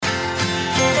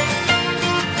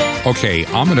Okay,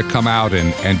 I'm going to come out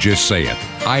and just say it.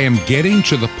 I am getting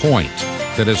to the point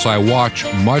that as I watch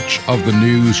much of the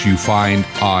news you find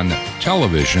on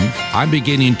television, I'm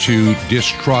beginning to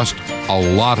distrust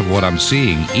a lot of what I'm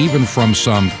seeing, even from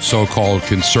some so-called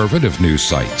conservative news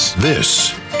sites.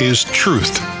 This is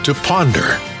Truth to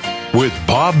Ponder with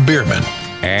Bob Bierman.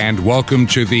 And welcome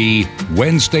to the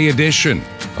Wednesday edition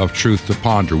of Truth to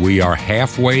Ponder. We are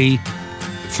halfway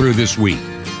through this week.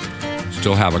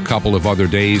 Still have a couple of other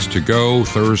days to go,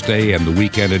 Thursday and the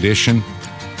weekend edition.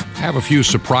 Have a few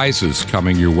surprises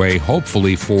coming your way,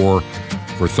 hopefully for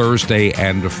Thursday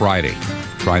and Friday.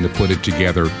 Trying to put it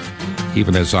together,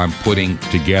 even as I'm putting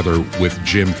together with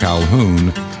Jim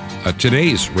Calhoun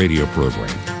today's radio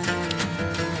program.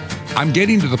 I'm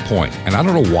getting to the point, and I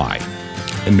don't know why,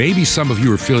 and maybe some of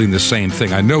you are feeling the same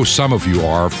thing. I know some of you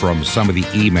are from some of the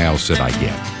emails that I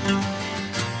get.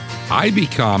 I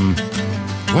become,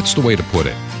 what's the way to put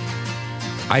it?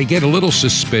 I get a little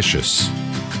suspicious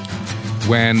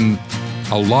when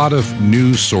a lot of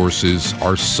news sources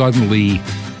are suddenly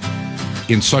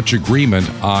in such agreement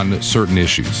on certain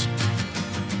issues.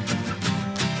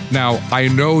 Now, I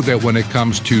know that when it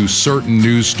comes to certain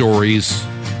news stories,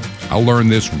 I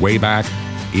learned this way back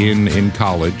in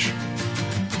college,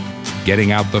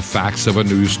 getting out the facts of a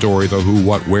news story, the who,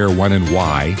 what, where, when, and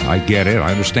why. I get it.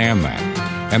 I understand that.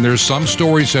 And there's some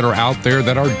stories that are out there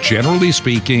that are, generally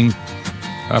speaking,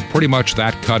 pretty much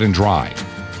that cut and dry.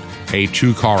 A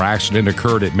 2-car accident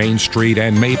occurred at Main Street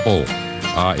and Maple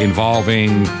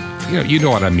involving, you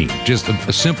know what I mean, just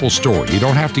a simple story. You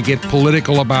don't have to get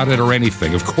political about it or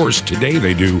anything. Of course, today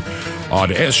they do.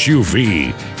 An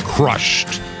SUV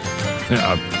crushed,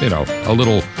 a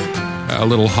little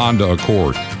Honda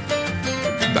Accord.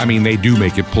 I mean, they do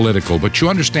make it political, but you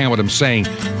understand what I'm saying.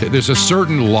 There's a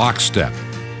certain lockstep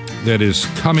that has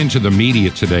come into the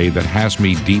media today that has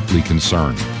me deeply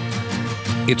concerned.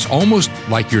 It's almost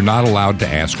like you're not allowed to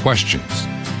ask questions.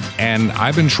 And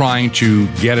I've been trying to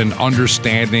get an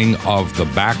understanding of the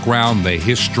background, the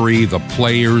history, the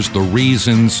players, the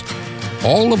reasons,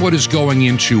 all of what is going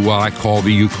into what I call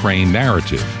the Ukraine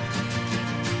narrative.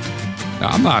 Now,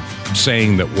 I'm not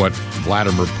saying that what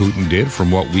Vladimir Putin did,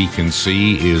 from what we can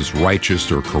see, is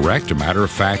righteous or correct. As a matter of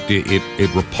fact,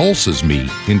 it repulses me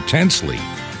intensely.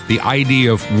 The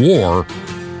idea of war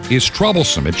is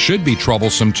troublesome. It should be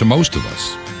troublesome to most of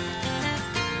us.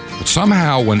 But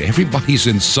somehow, when everybody's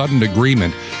in sudden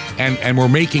agreement, and we're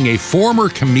making a former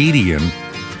comedian,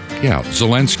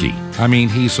 Zelensky, I mean,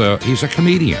 he's a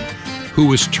comedian who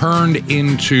was turned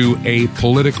into a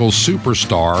political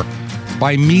superstar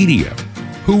by media.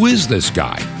 Who is this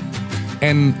guy?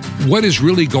 And what is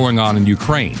really going on in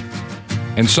Ukraine?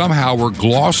 And somehow we're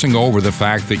glossing over the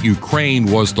fact that Ukraine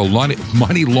was the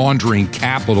money laundering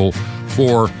capital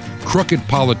for crooked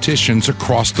politicians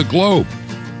across the globe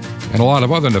and a lot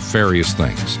of other nefarious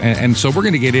things. And so we're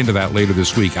going to get into that later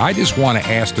this week. I just want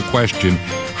to ask the question,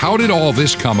 how did all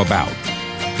this come about?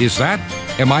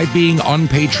 Am I being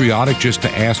unpatriotic just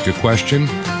to ask a question?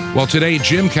 Well, today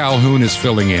Jim Calhoun is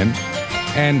filling in,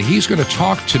 and he's going to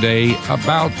talk today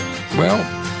about,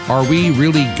 are we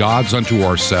really gods unto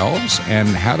ourselves? And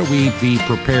how do we be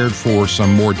prepared for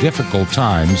some more difficult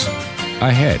times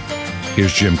ahead?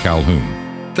 Here's Jim Calhoun.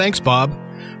 Thanks, Bob.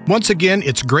 Once again,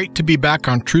 it's great to be back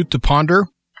on Truth to Ponder.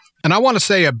 And I want to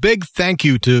say a big thank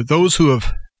you to those who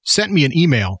have sent me an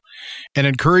email and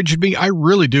encouraged me. I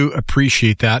really do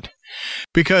appreciate that,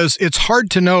 because it's hard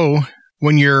to know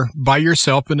when you're by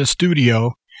yourself in a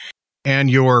studio and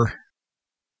you're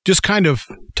just kind of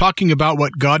talking about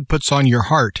what God puts on your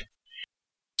heart.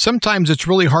 Sometimes it's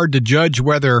really hard to judge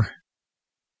whether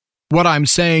what I'm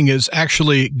saying is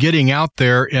actually getting out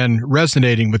there and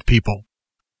resonating with people.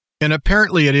 And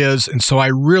apparently it is, and so I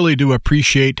really do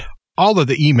appreciate all of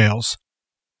the emails.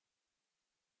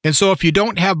 And so if you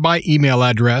don't have my email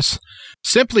address,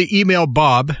 simply email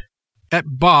Bob at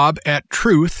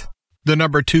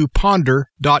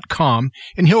bob@truth2ponder.com,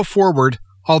 and he'll forward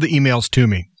all the emails to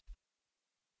me.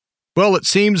 Well, it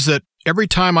seems that every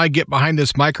time I get behind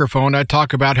this microphone, I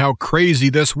talk about how crazy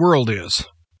this world is.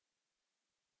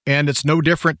 And it's no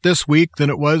different this week than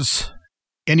it was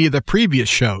any of the previous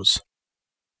shows.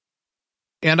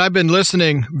 And I've been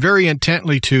listening very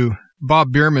intently to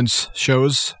Bob Bierman's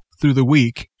shows through the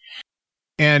week,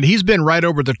 and he's been right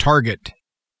over the target.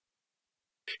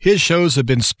 His shows have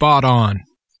been spot on,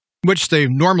 which they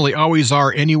normally always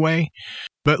are anyway,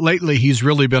 but lately he's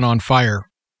really been on fire.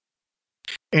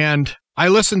 And I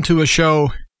listened to a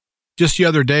show just the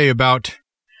other day about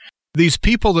these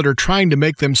people that are trying to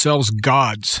make themselves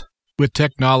gods with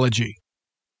technology.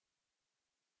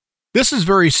 This is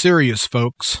very serious,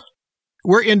 folks.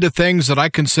 we're into things that I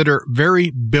consider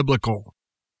very biblical.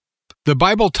 The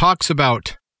Bible talks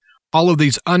about all of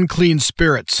these unclean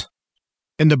spirits,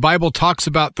 and the Bible talks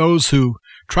about those who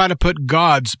try to put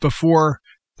gods before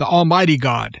the Almighty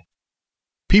God,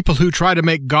 people who try to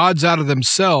make gods out of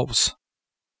themselves.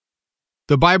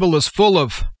 The Bible is full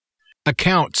of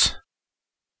accounts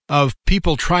of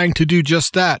people trying to do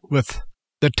just that with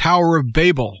the Tower of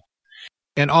Babel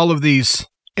and all of these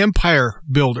empire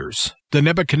builders, the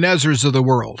Nebuchadnezzars of the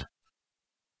world,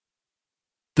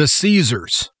 the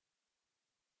Caesars.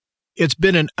 It's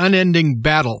been an unending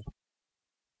battle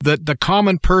that the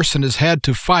common person has had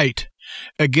to fight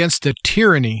against the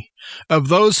tyranny of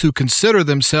those who consider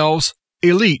themselves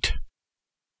elite.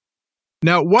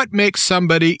 Now, what makes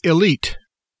somebody elite?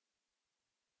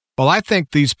 Well, I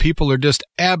think these people are just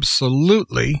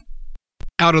absolutely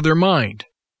out of their mind.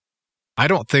 I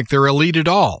don't think they're elite at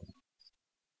all.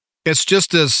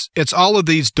 It's all of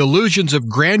these delusions of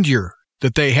grandeur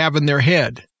that they have in their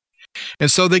head.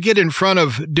 And so they get in front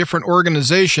of different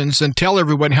organizations and tell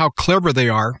everyone how clever they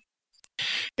are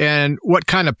and what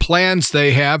kind of plans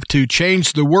they have to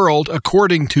change the world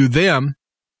according to them.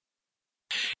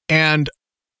 And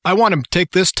I want to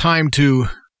take this time to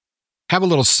have a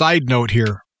little side note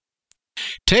here.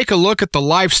 Take a look at the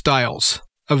lifestyles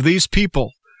of these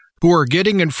people who are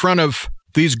getting in front of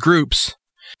these groups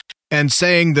and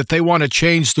saying that they want to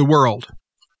change the world.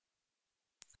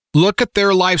 Look at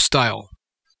their lifestyle.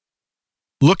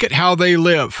 Look at how they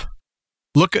live.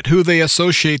 Look at who they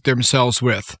associate themselves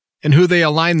with and who they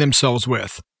align themselves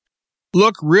with.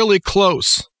 Look really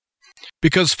close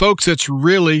because, folks, it's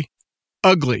really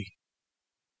ugly.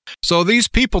 So these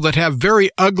people that have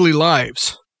very ugly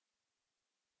lives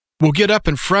will get up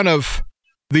in front of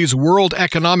these World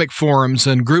Economic Forums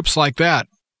and groups like that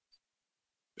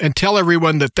and tell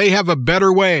everyone that they have a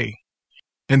better way,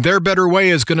 and their better way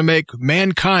is going to make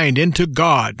mankind into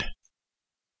God.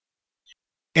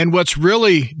 And what's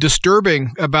really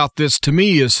disturbing about this to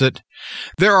me is that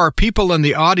there are people in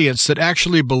the audience that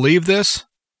actually believe this,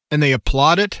 and they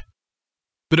applaud it.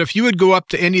 But if you would go up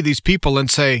to any of these people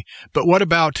and say, but what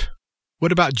about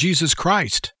Jesus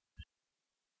Christ?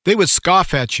 They would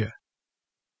scoff at you.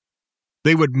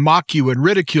 They would mock you and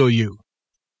ridicule you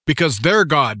because they're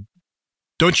God.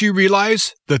 Don't you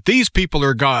realize that these people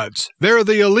are gods? They're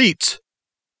the elites.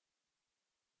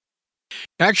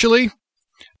 Actually,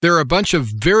 they're a bunch of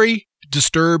very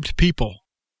disturbed people.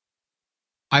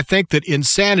 I think that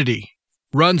insanity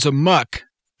runs amok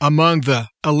among the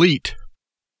elite.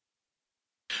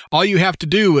 All you have to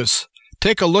do is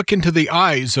take a look into the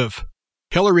eyes of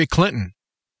Hillary Clinton.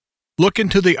 Look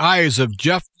into the eyes of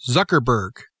Jeff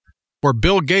Zuckerberg or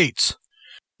Bill Gates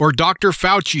or Dr.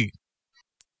 Fauci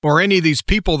or any of these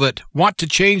people that want to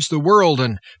change the world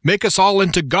and make us all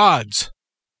into gods.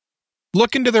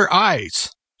 Look into their eyes.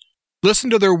 Listen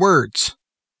to their words.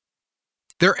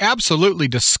 They're absolutely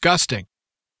disgusting.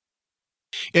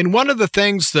 And one of the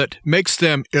things that makes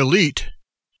them elite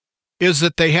is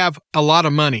that they have a lot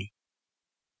of money.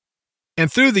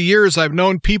 And through the years, I've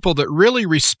known people that really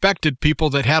respected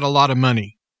people that had a lot of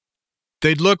money.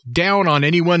 They'd look down on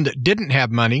anyone that didn't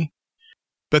have money,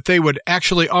 but they would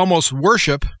actually almost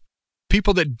worship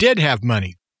people that did have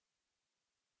money.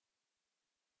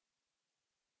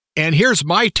 And here's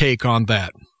my take on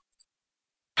that.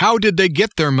 How did they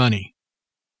get their money?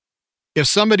 If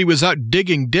somebody was out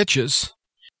digging ditches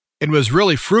and was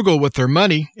really frugal with their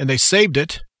money and they saved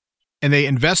it and they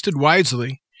invested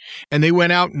wisely and they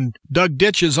went out and dug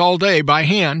ditches all day by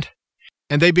hand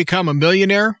and they become a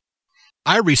millionaire,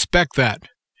 I respect that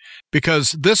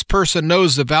because this person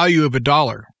knows the value of a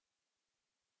dollar.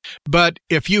 But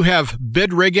if you have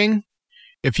bid rigging,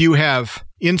 if you have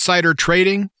insider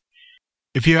trading,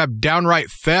 if you have downright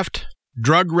theft,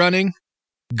 drug running,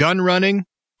 gun running,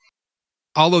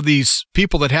 all of these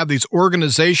people that have these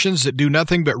organizations that do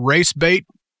nothing but race bait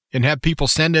and have people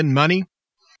send in money,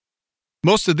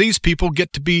 most of these people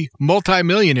get to be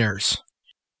multimillionaires.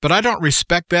 But I don't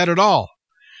respect that at all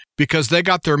because they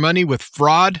got their money with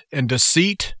fraud and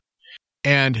deceit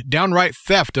and downright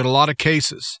theft in a lot of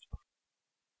cases.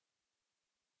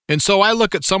 And so I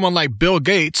look at someone like Bill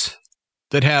Gates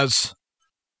that has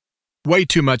way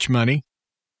too much money,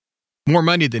 more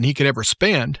money than he could ever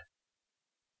spend.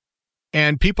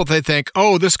 And people, they think,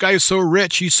 oh, this guy is so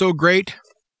rich, he's so great.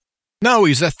 No,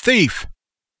 he's a thief.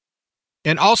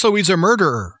 And also he's a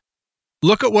murderer.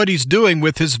 Look at what he's doing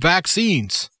with his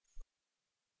vaccines.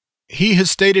 He has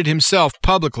stated himself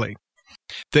publicly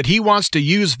that he wants to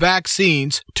use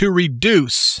vaccines to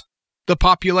reduce the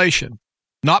population.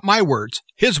 Not my words,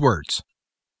 his words.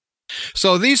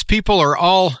 So these people are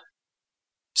all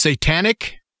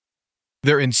satanic.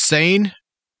 They're insane,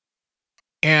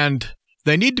 and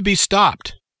they need to be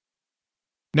stopped.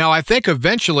 Now, I think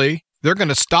eventually they're going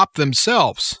to stop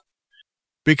themselves,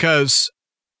 because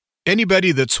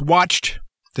anybody that's watched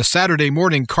the Saturday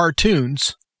morning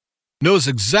cartoons knows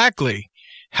exactly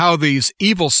how these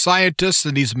evil scientists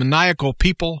and these maniacal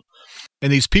people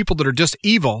and these people that are just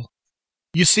evil,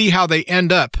 you see how they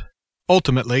end up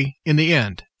ultimately in the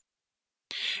end.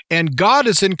 And God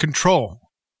is in control.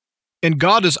 And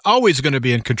God is always going to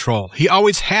be in control. He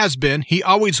always has been. He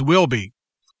always will be.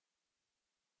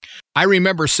 I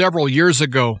remember several years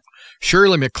ago,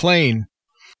 Shirley MacLaine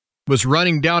was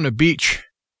running down a beach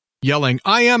yelling,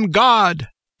 "I am God!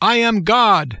 I am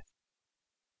God!"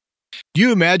 Do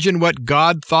you imagine what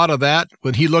God thought of that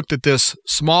when he looked at this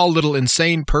small little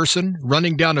insane person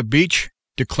running down a beach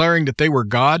declaring that they were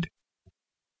God?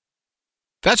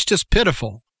 That's just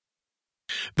pitiful.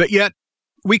 But yet,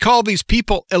 we call these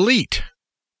people elite,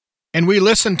 and we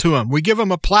listen to them. We give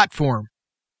them a platform.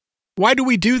 Why do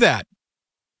we do that?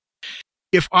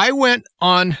 If I went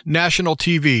on national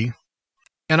TV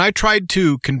and I tried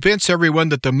to convince everyone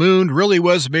that the moon really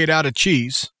was made out of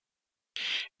cheese,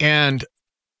 and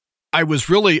I was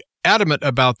really adamant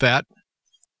about that,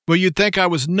 well, you'd think I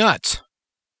was nuts.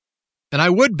 And I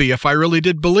would be if I really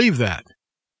did believe that.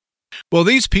 Well,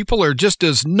 these people are just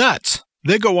as nuts.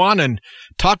 They go on and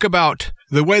talk about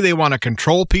the way they want to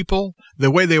control people,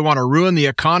 the way they want to ruin the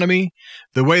economy,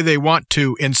 the way they want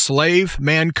to enslave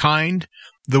mankind,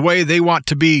 the way they want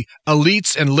to be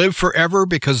elites and live forever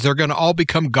because they're going to all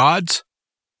become gods.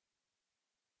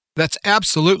 That's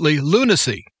absolutely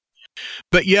lunacy.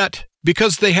 But yet,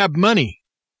 because they have money,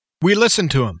 we listen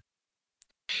to them.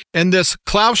 And this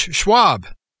Klaus Schwab,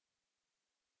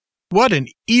 what an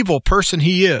evil person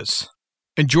he is.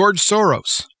 And George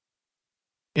Soros.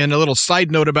 And a little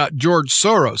side note about George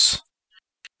Soros.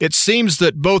 It seems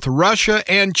that both Russia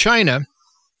and China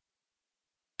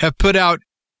have put out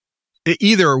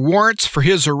either warrants for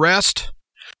his arrest,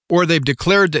 or they've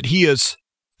declared that he is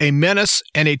a menace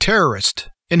and a terrorist.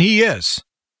 And he is.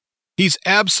 He's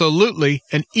absolutely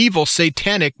an evil,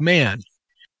 satanic man.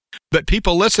 But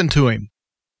people listen to him.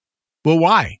 Well,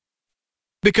 why?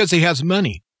 Because he has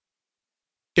money.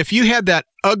 If you had that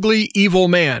ugly, evil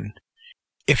man,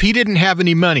 if he didn't have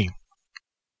any money,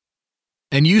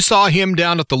 and you saw him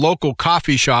down at the local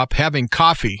coffee shop having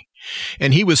coffee,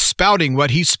 and he was spouting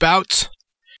what he spouts,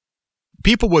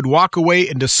 people would walk away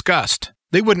in disgust.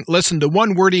 They wouldn't listen to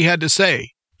one word he had to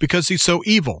say because he's so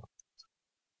evil.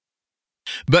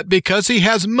 But because he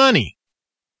has money,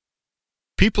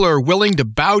 people are willing to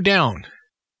bow down.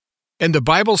 And the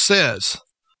Bible says,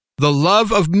 the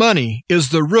love of money is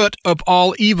the root of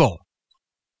all evil.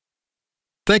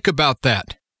 Think about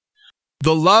that.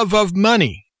 The love of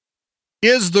money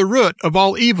is the root of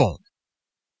all evil.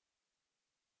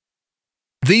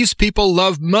 These people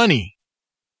love money,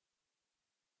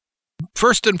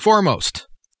 first and foremost.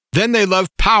 Then they love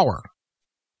power.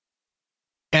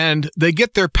 And they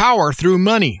get their power through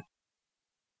money.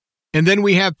 And then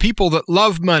we have people that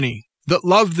love money, that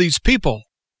love these people,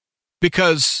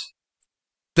 because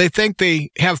they think they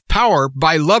have power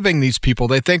by loving these people.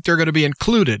 They think they're going to be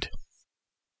included.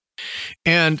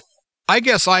 And I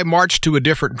guess I march to a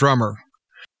different drummer.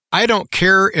 I don't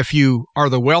care if you are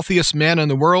the wealthiest man in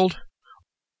the world.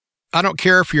 I don't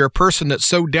care if you're a person that's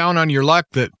so down on your luck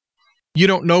that you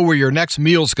don't know where your next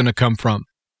meal's going to come from.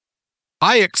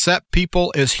 I accept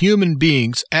people as human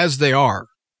beings as they are.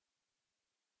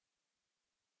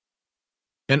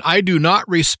 And I do not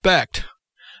respect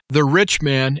the rich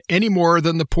man any more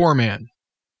than the poor man.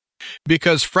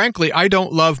 Because frankly, I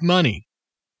don't love money.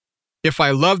 If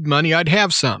I loved money, I'd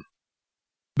have some.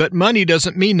 But money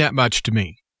doesn't mean that much to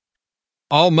me.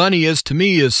 All money is to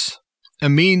me is a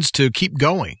means to keep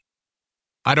going.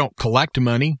 I don't collect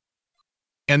money.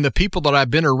 And the people that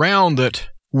I've been around that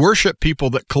worship people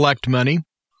that collect money,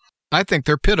 I think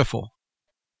they're pitiful.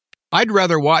 I'd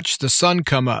rather watch the sun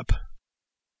come up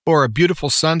or a beautiful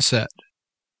sunset.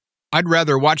 I'd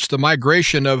rather watch the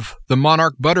migration of the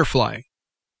monarch butterfly.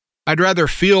 I'd rather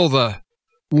feel the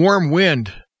warm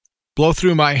wind blow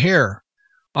through my hair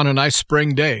on a nice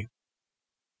spring day.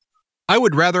 I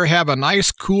would rather have a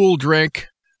nice cool drink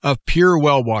of pure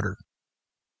well water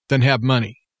than have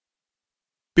money.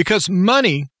 Because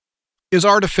money is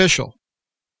artificial.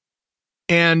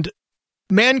 And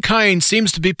mankind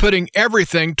seems to be putting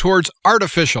everything towards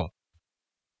artificial.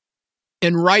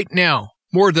 And right now,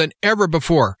 more than ever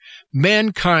before,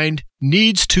 mankind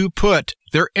needs to put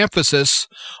their emphasis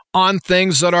on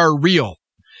things that are real,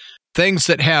 things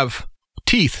that have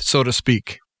teeth, so to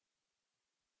speak.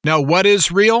 Now, what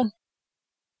is real?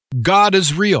 God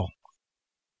is real.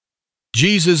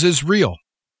 Jesus is real.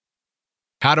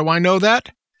 How do I know that?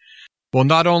 Well,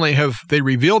 not only have they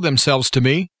revealed themselves to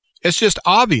me, it's just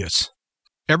obvious.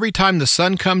 Every time the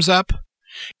sun comes up,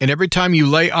 and every time you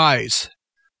lay eyes,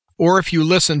 or if you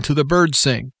listen to the birds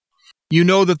sing, you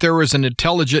know that there was an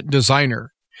intelligent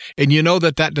designer, and you know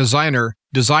that that designer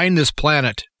designed this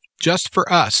planet just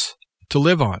for us to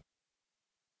live on.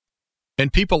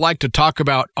 And people like to talk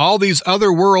about all these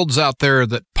other worlds out there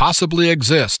that possibly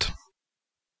exist.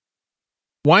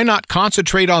 Why not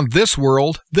concentrate on this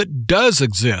world that does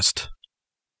exist?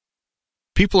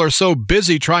 People are so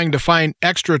busy trying to find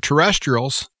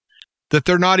extraterrestrials that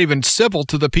they're not even civil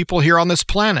to the people here on this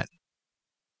planet.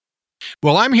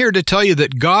 Well, I'm here to tell you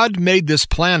that God made this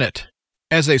planet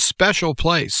as a special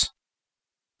place.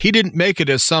 He didn't make it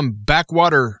as some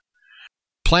backwater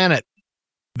planet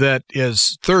that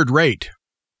is third rate.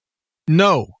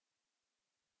 No.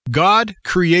 God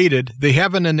created the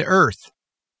heaven and the earth,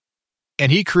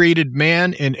 and He created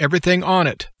man and everything on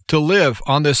it to live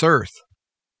on this earth.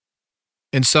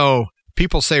 And so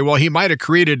people say, well, He might have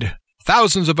created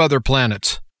thousands of other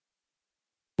planets.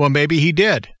 Well, maybe He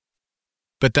did.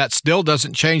 But that still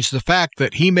doesn't change the fact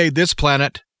that He made this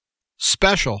planet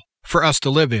special for us to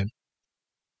live in.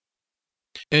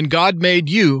 And God made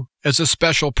you as a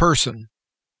special person.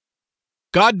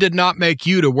 God did not make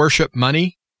you to worship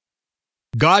money.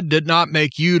 God did not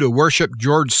make you to worship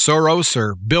George Soros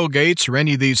or Bill Gates or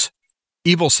any of these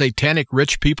evil satanic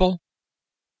rich people.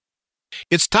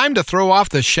 It's time to throw off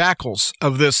the shackles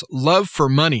of this love for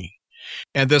money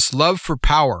and this love for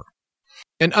power,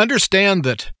 and understand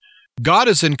that God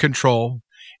is in control,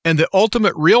 and the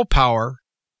ultimate real power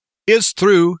is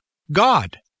through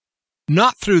God,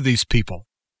 not through these people.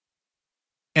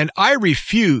 And I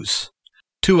refuse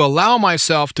to allow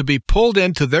myself to be pulled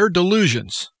into their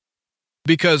delusions,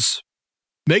 because,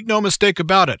 make no mistake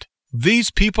about it,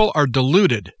 these people are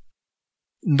deluded.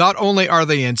 Not only are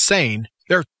they insane,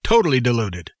 they're totally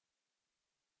deluded.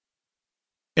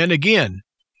 And again,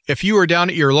 if you were down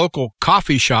at your local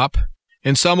coffee shop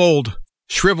and some old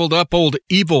shriveled up old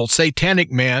evil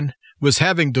satanic man was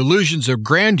having delusions of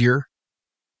grandeur,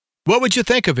 what would you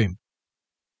think of him?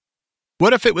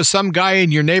 What if it was some guy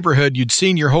in your neighborhood you'd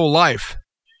seen your whole life,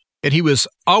 and he was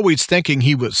always thinking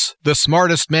he was the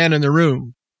smartest man in the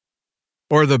room,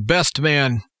 or the best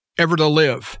man ever to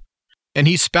live, and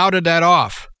he spouted that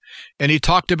off, and he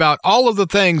talked about all of the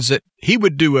things that he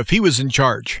would do if he was in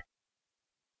charge?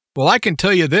 Well, I can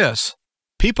tell you this,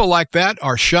 people like that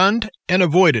are shunned and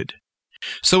avoided.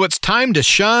 So it's time to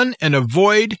shun and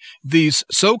avoid these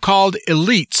so-called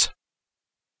elites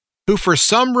who for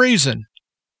some reason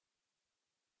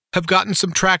have gotten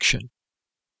some traction.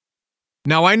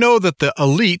 Now, I know that the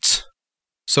elites,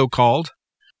 so-called,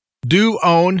 do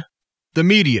own the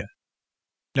media.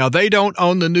 Now, they don't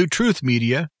own the New Truth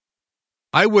media.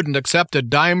 I wouldn't accept a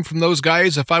dime from those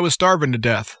guys if I was starving to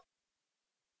death.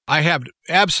 I have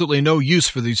absolutely no use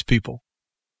for these people.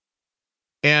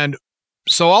 And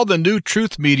so all the New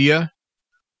Truth media,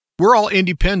 we're all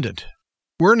independent.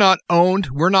 We're not owned.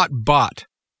 We're not bought.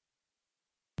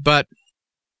 But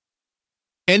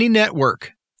any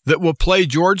network that will play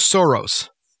George Soros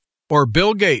or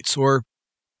Bill Gates or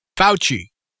Fauci,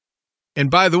 and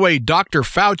by the way, Dr.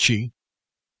 Fauci,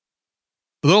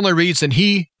 the only reason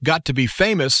he got to be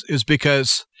famous is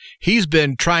because he's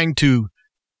been trying to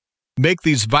make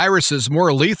these viruses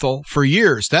more lethal for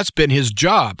years. That's been his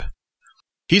job.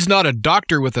 He's not a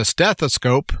doctor with a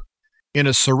stethoscope and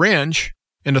a syringe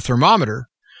and a thermometer.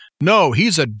 No,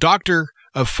 he's a doctor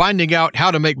of finding out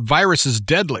how to make viruses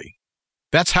deadly.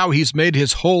 That's how he's made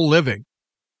his whole living.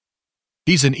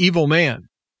 He's an evil man.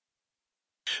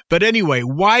 But anyway,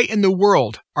 why in the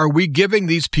world are we giving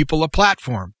these people a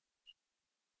platform?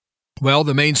 Well,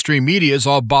 the mainstream media is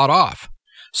all bought off.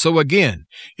 So again,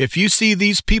 if you see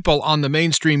these people on the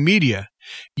mainstream media,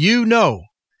 you know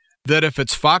that if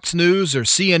it's Fox News or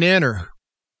CNN or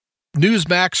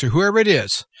Newsmax or whoever it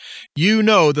is, you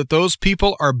know that those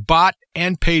people are bought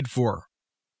and paid for.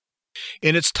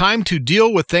 And it's time to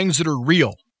deal with things that are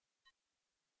real.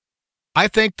 I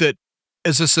think that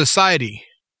as a society,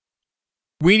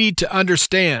 we need to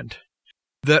understand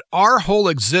that our whole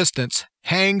existence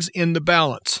hangs in the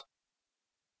balance.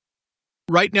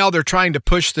 Right now, they're trying to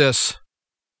push this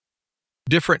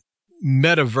different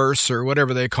metaverse or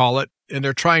whatever they call it, and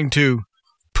they're trying to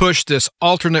push this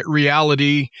alternate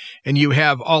reality, and you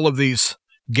have all of these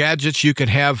gadgets you can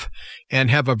have and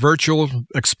have a virtual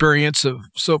experience of.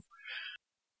 So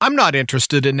I'm not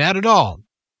interested in that at all.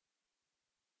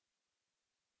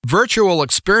 Virtual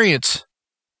experience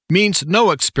means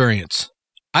no experience.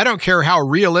 I don't care how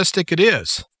realistic it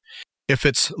is. If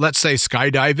it's, let's say,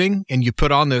 skydiving, and you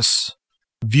put on this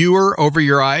viewer over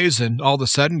your eyes and all of a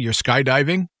sudden you're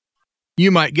skydiving,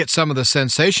 you might get some of the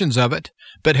sensations of it,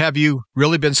 but have you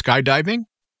really been skydiving?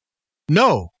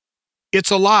 No,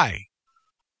 it's a lie.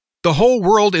 The whole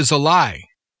world is a lie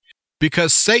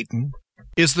because Satan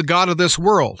is the god of this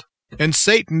world, and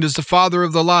Satan is the father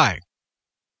of the lie.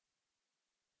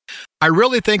 I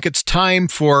really think it's time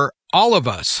for all of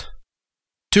us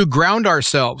to ground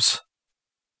ourselves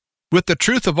with the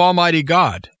truth of Almighty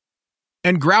God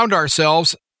and ground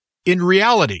ourselves in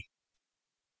reality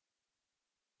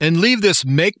and leave this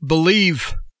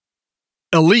make-believe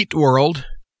elite world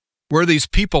where these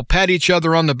people pat each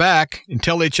other on the back and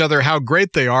tell each other how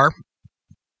great they are,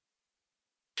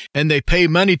 and they pay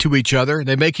money to each other.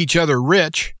 They make each other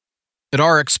rich at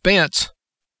our expense.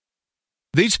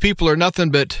 These people are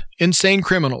nothing but insane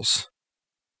criminals.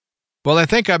 Well, I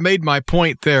think I made my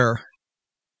point there,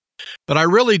 but I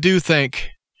really do think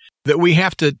that we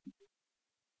have to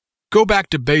go back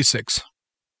to basics.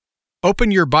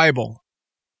 Open your Bible.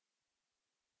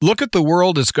 Look at the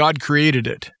world as God created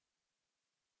it.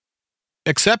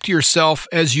 Accept yourself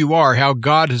as you are, how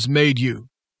God has made you.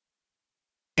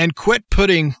 And quit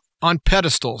putting on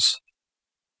pedestals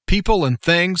people and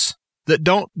things that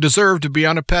don't deserve to be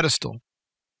on a pedestal.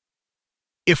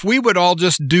 If we would all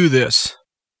just do this,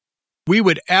 we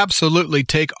would absolutely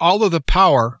take all of the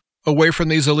power away from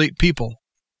these elite people,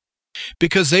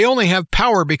 because they only have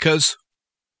power because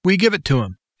we give it to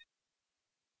them.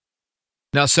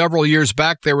 Now, several years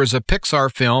back, there was a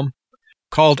Pixar film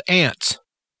called Ants,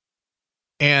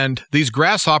 and these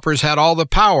grasshoppers had all the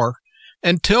power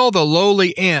until the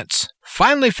lowly ants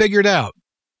finally figured out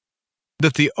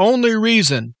that the only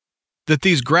reason that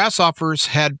these grasshoppers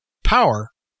had power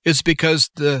is because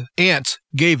the ants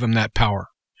gave them that power.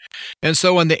 And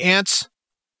so when the ants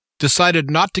decided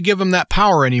not to give them that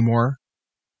power anymore,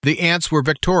 the ants were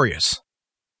victorious.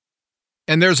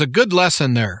 And there's a good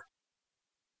lesson there.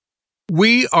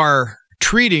 We are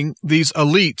treating these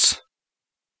elites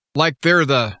like they're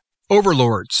the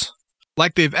overlords,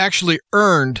 like they've actually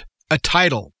earned a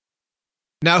title.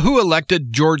 Now, who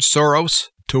elected George Soros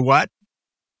to what?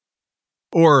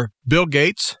 Or Bill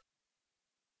Gates?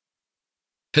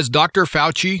 Has Dr.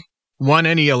 Fauci won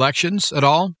any elections at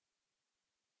all?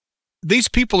 These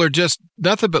people are just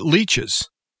nothing but leeches,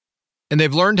 and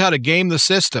they've learned how to game the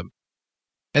system,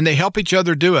 and they help each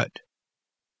other do it.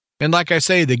 And like I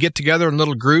say, they get together in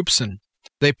little groups, and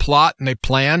they plot and they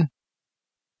plan.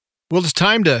 Well, it's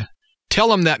time to tell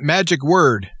them that magic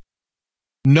word,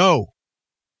 no.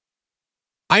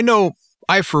 I know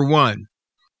I, for one,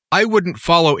 I wouldn't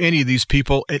follow any of these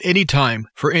people at any time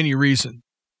for any reason.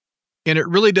 And it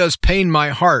really does pain my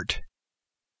heart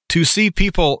to see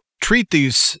people treat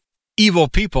these evil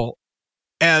people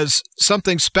as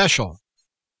something special.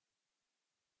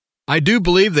 I do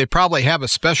believe they probably have a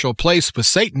special place with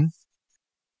Satan,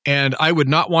 and I would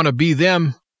not want to be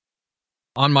them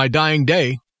on my dying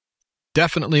day.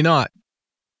 Definitely not.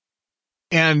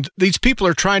 And these people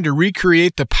are trying to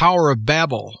recreate the power of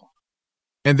Babel,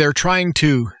 and they're trying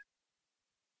to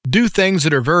do things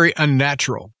that are very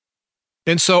unnatural.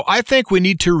 And so I think we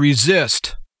need to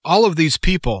resist all of these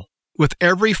people with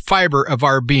every fiber of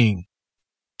our being.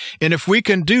 And if we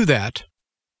can do that,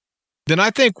 then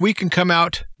I think we can come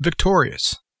out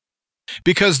victorious.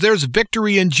 Because there's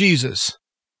victory in Jesus.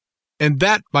 And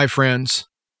that, my friends,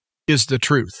 is the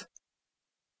truth.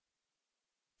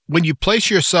 When you place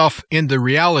yourself in the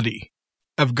reality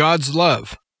of God's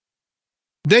love,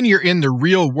 then you're in the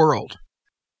real world.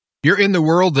 You're in the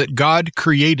world that God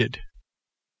created.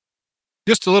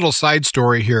 Just a little side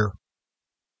story here.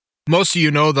 Most of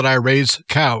you know that I raise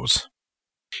cows.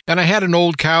 And I had an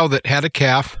old cow that had a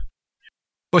calf.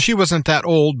 Well, she wasn't that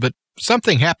old, but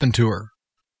something happened to her.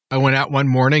 I went out one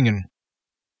morning and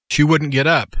she wouldn't get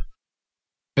up.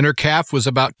 And her calf was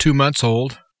about 2 months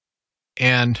old.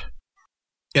 And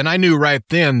I knew right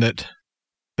then that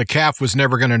the calf was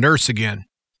never going to nurse again.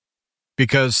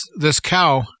 Because this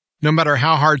cow, no matter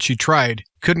how hard she tried,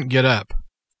 couldn't get up.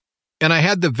 And I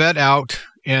had the vet out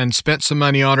and spent some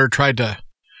money on her, tried to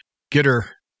get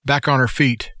her back on her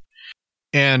feet.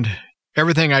 And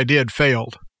everything I did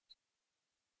failed.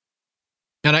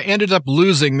 And I ended up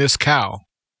losing this cow.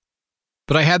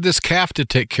 But I had this calf to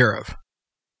take care of.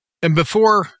 And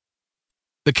before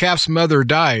the calf's mother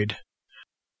died,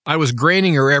 I was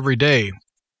graining her every day.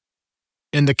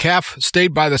 And the calf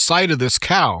stayed by the side of this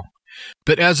cow.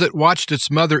 But as it watched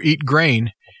its mother eat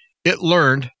grain, it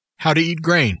learned how to eat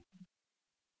grain.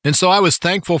 And so I was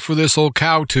thankful for this old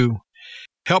cow to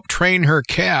help train her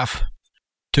calf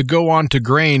to go on to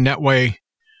grain. That way,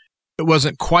 it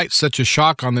wasn't quite such a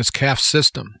shock on this calf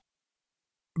system.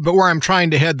 But where I'm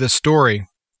trying to head this story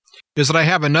is that I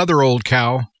have another old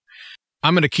cow.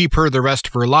 I'm going to keep her the rest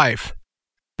of her life,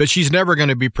 but she's never going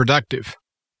to be productive.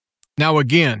 Now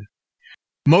again,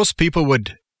 most people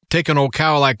would take an old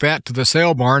cow like that to the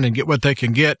sale barn and get what they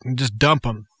can get and just dump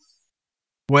them.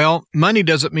 Well, money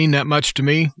doesn't mean that much to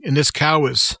me, and this cow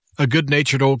is a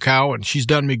good-natured old cow, and she's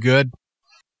done me good.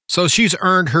 So she's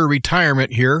earned her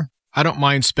retirement here. I don't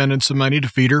mind spending some money to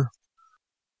feed her.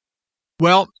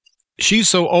 Well, she's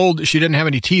so old that she didn't have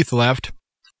any teeth left,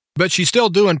 but she's still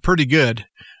doing pretty good,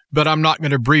 but I'm not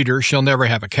going to breed her. She'll never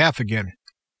have a calf again.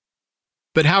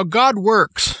 But how God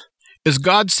works is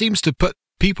God seems to put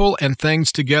people and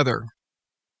things together,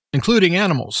 including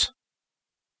animals.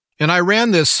 And I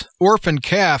ran this orphan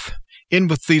calf in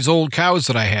with these old cows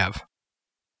that I have.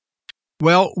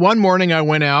 Well, one morning I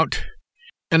went out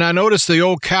and I noticed the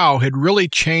old cow had really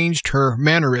changed her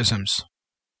mannerisms.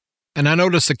 And I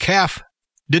noticed the calf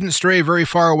didn't stray very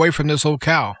far away from this old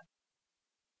cow.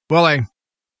 Well, I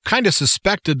kind of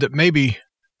suspected that maybe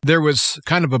there was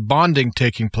kind of a bonding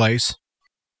taking place.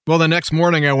 Well, the next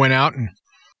morning I went out and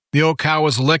the old cow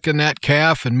was licking that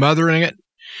calf and mothering it,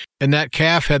 and that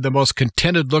calf had the most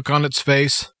contented look on its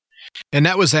face, and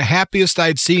that was the happiest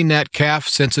I'd seen that calf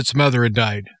since its mother had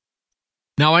died.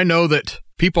 Now, I know that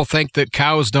people think that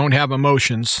cows don't have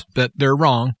emotions, but they're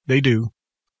wrong. They do.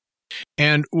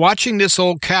 And watching this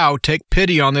old cow take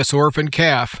pity on this orphan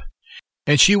calf,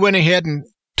 and she went ahead and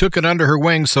took it under her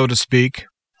wing, so to speak,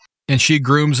 and she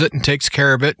grooms it and takes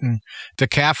care of it, and the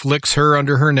calf licks her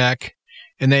under her neck,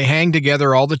 and they hang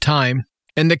together all the time,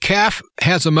 and the calf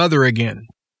has a mother again.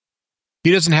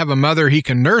 He doesn't have a mother he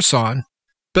can nurse on,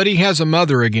 but he has a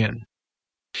mother again.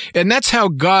 And that's how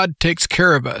God takes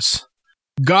care of us.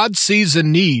 God sees a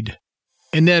need,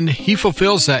 and then he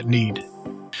fulfills that need.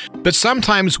 But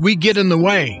sometimes we get in the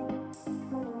way.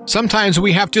 Sometimes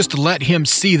we have just to let him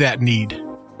see that need.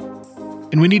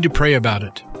 And we need to pray about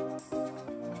it.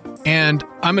 And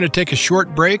I'm going to take a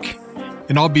short break,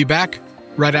 and I'll be back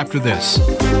right after this.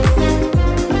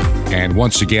 And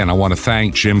once again, I want to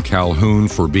thank Jim Calhoun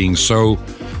for being so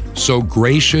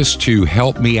gracious to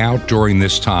help me out during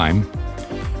this time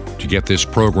to get this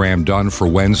program done for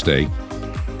Wednesday.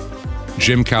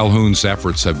 Jim Calhoun's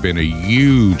efforts have been a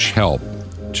huge help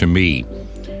to me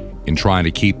in trying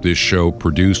to keep this show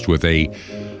produced with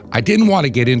I didn't want to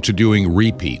get into doing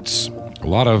repeats. A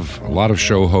lot of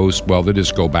show hosts, well, they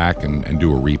just go back and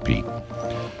do a repeat.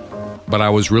 But I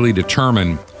was really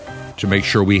determined to make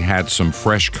sure we had some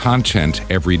fresh content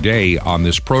every day on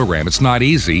this program. It's not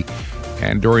easy,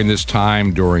 and during this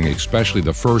time, during especially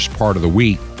the first part of the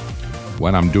week,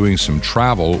 when I'm doing some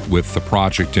travel with the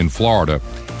project in Florida,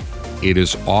 it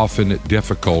is often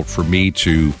difficult for me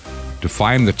to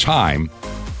find the time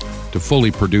to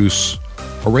fully produce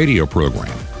a radio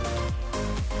program.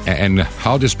 And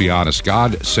I'll just be honest,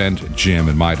 God sent Jim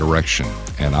in my direction,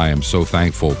 and I am so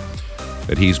thankful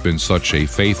that he's been such a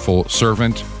faithful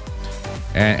servant.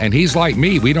 And he's like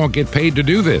me. We don't get paid to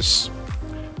do this,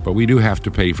 but we do have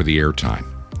to pay for the airtime.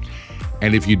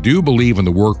 And if you do believe in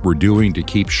the work we're doing to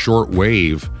keep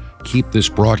keep this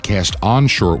broadcast on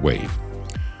shortwave,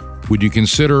 would you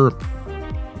consider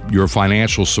your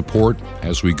financial support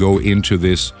as we go into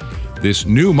this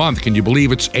new month? Can you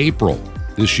believe it's April?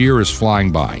 This year is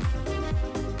flying by.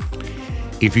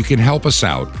 If you can help us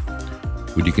out,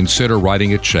 would you consider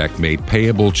writing a check made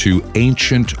payable to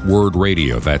Ancient Word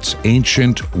Radio? That's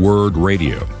Ancient Word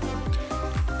Radio.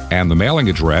 And the mailing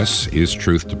address is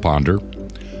Truth to Ponder,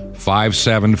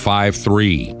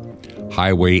 5753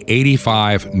 Highway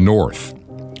 85 North.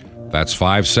 That's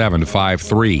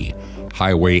 5753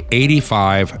 Highway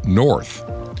 85 North.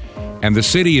 And the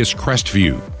city is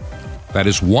Crestview. That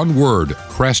is one word,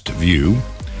 Crestview.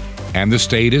 And the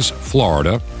state is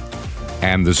Florida.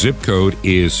 And the zip code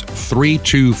is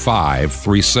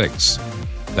 32536.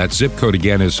 That zip code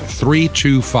again is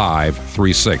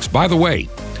 32536. By the way,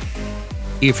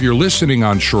 if you're listening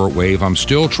on shortwave, I'm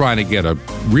still trying to get a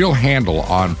real handle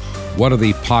on what are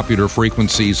the popular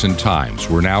frequencies and times.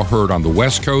 We're now heard on the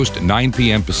West Coast at 9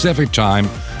 p.m. Pacific time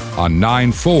on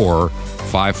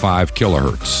 9455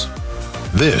 kilohertz.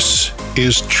 This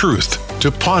is Truth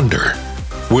to Ponder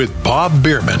with Bob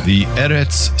Bierman. The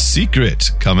Eretz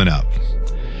Secret coming up.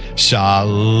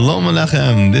 Shalom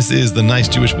Alechem. This is the nice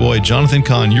Jewish boy, Jonathan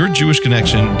Kahn, your Jewish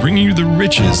connection, bringing you the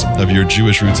riches of your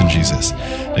Jewish roots in Jesus.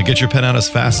 Now get your pen out as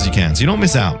fast as you can so you don't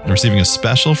miss out on receiving a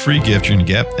special free gift you're going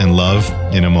to get and love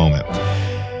in a moment.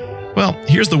 Well,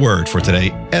 here's the word for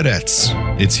today, Eretz.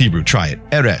 It's Hebrew. Try it.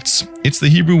 Eretz. It's the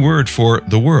Hebrew word for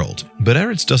the world. But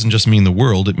Eretz doesn't just mean the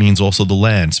world. It means also the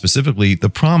land, specifically the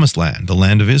promised land, the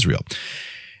land of Israel.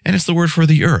 And it's the word for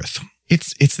the earth.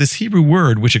 It's this Hebrew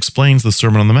word which explains the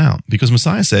Sermon on the Mount, because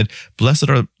Messiah said, "Blessed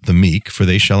are the meek, for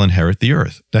they shall inherit the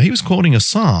earth." Now, he was quoting a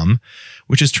psalm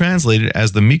which is translated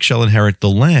as "the meek shall inherit the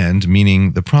land,"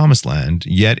 meaning the promised land,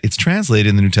 yet it's translated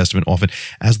in the New Testament often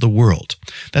as the world.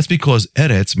 That's because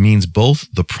Eretz means both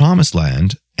the promised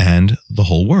land and the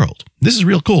whole world. This is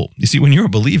real cool. You see, when you're a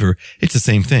believer, it's the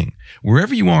same thing.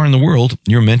 Wherever you are in the world,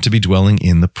 you're meant to be dwelling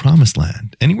in the promised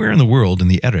land. Anywhere in the world, in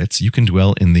the Eretz, you can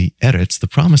dwell in the Eretz, the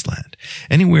promised land.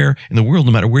 Anywhere in the world,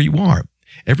 no matter where you are,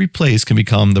 every place can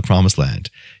become the promised land.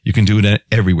 You can do it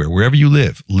everywhere. Wherever you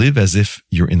live, live as if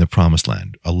you're in the promised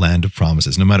land, a land of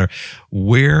promises. No matter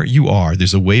where you are,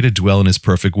 there's a way to dwell in his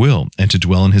perfect will, and to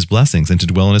dwell in his blessings, and to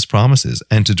dwell in his promises,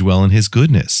 and to dwell in his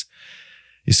goodness.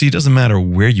 You see, it doesn't matter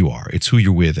where you are, it's who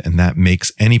you're with, and that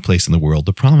makes any place in the world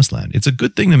the promised land. It's a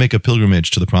good thing to make a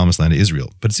pilgrimage to the promised land of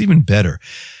Israel, but it's even better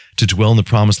to dwell in the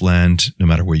promised land no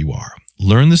matter where you are.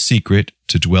 Learn the secret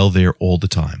to dwell there all the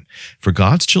time. For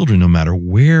God's children, no matter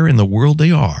where in the world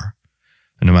they are,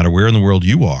 and no matter where in the world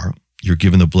you are, you're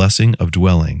given the blessing of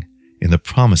dwelling in the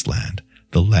promised land,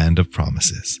 the land of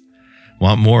promises.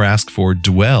 Want more? Ask for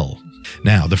dwell.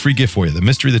 Now, the free gift for you, the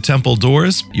Mystery of the Temple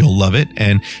Doors, you'll love it,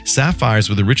 and Sapphires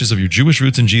with the riches of your Jewish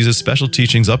roots in Jesus, special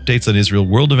teachings, updates on Israel,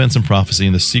 world events and prophecy,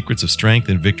 and the secrets of strength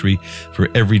and victory for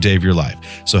every day of your life.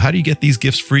 So how do you get these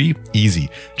gifts free? Easy.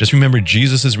 Just remember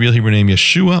Jesus' real Hebrew name,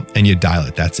 Yeshua, and you dial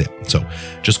it. That's it. So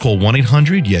just call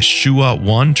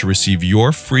 1-800-YESHUA-1 to receive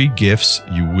your free gifts.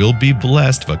 You will be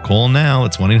blessed, but call now.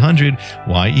 It's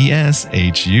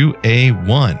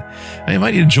 1-800-YESHUA-1. I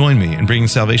invite you to join me in bringing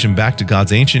salvation back to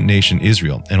God's ancient nation,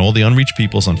 Israel, and all the unreached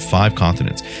peoples on 5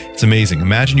 continents. It's amazing.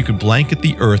 Imagine you could blanket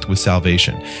the earth with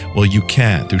salvation. Well, you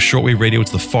can. Through shortwave radio, it's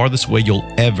the farthest way you'll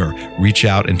ever reach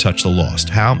out and touch the lost.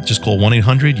 How? Just call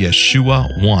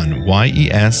 1-800-YESHUA-1,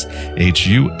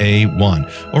 YESHUA-1,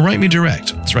 or write me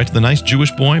direct. It's right to the Nice Jewish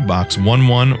Boy, Box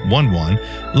 1111,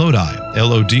 Lodi,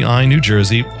 Lodi, New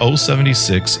Jersey,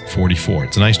 07644.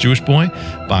 It's a Nice Jewish Boy,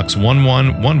 Box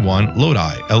 1111,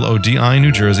 Lodi, Lodi,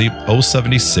 New Jersey,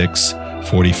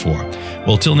 07644.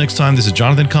 Well, till next time, this is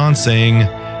Jonathan Kahn saying,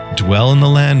 dwell in the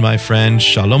land, my friend.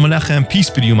 Shalom Alechem, peace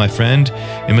be to you, my friend.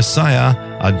 In Messiah,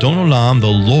 Adon Olam, the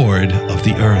Lord of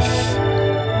the earth.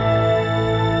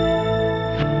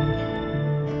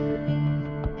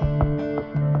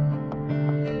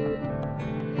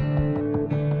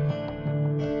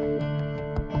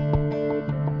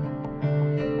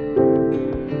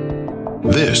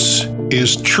 This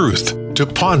is Truth to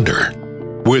Ponder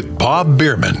with Bob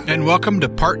Bierman. And welcome to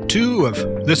part 2 of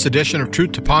this edition of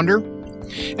Truth to Ponder.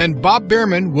 And Bob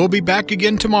Bierman will be back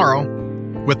again tomorrow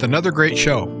with another great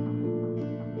show.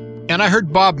 And I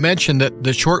heard Bob mention that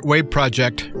the shortwave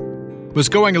project was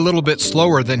going a little bit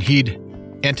slower than he'd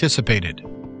anticipated.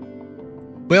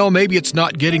 Well, maybe it's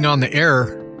not getting on the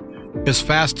air as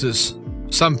fast as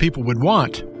some people would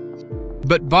want,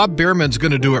 but Bob Bierman's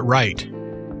going to do it right.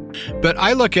 But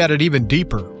I look at it even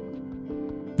deeper.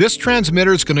 This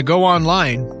transmitter is going to go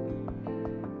online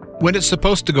when it's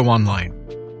supposed to go online.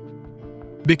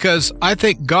 Because I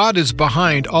think God is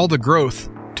behind all the growth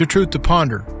to Truth to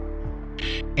Ponder.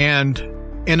 And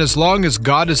as long as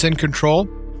God is in control,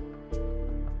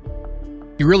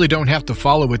 you really don't have to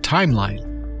follow a timeline.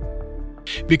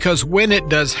 Because when it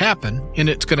does happen, and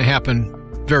it's going to happen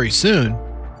very soon,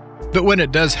 but when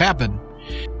it does happen,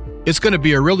 it's going to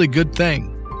be a really good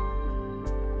thing.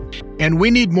 And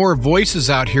we need more voices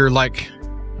out here like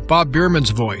Bob Bierman's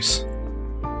voice.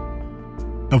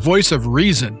 A voice of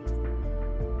reason.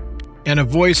 And a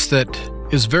voice that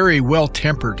is very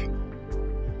well-tempered.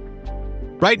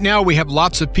 Right now we have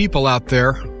lots of people out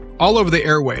there all over the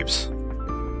airwaves.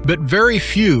 But very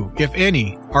few, if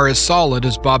any, are as solid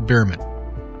as Bob Bierman.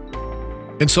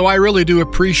 And so I really do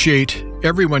appreciate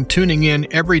everyone tuning in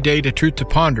every day to Truth to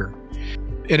Ponder.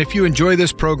 And if you enjoy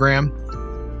this program,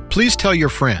 please tell your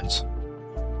friends.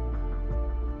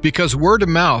 Because word of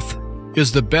mouth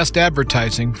is the best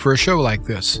advertising for a show like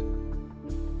this.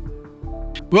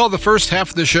 Well, the first half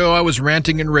of the show I was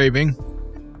ranting and raving,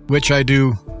 which I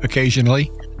do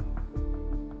occasionally.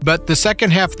 But the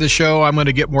second half of the show I'm going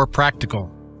to get more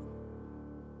practical.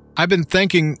 I've been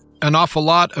thinking an awful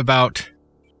lot about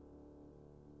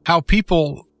how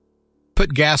people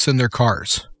put gas in their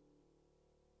cars.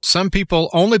 Some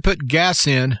people only put gas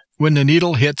in when the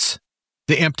needle hits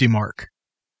the empty mark.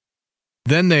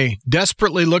 Then they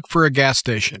desperately look for a gas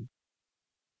station.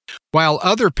 While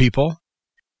other people,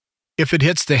 if it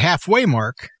hits the halfway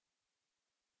mark,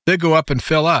 they go up and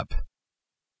fill up.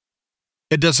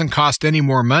 It doesn't cost any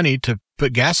more money to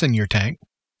put gas in your tank.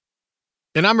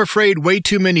 And I'm afraid way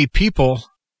too many people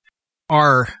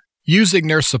are using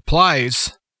their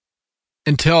supplies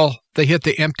until they hit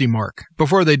the empty mark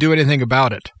before they do anything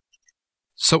about it.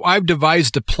 So I've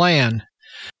devised a plan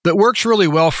that works really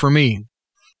well for me,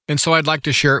 and so I'd like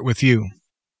to share it with you.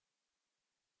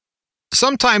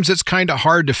 Sometimes it's kind of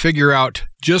hard to figure out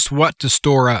just what to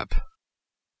store up.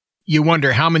 You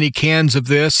wonder how many cans of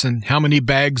this and how many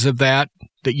bags of that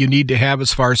you need to have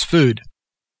as far as food.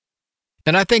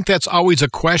 And I think that's always a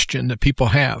question that people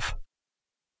have.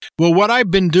 Well, what I've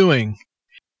been doing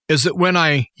is that when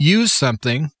I use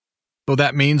something, well,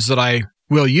 that means that I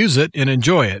will use it and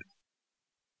enjoy it.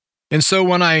 And so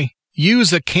when I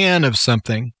use a can of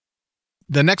something,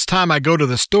 the next time I go to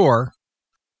the store,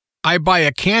 I buy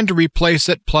a can to replace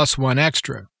it plus one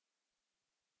extra.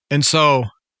 And so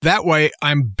that way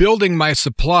I'm building my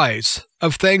supplies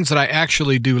of things that I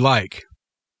actually do like.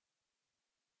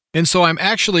 And so I'm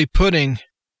actually putting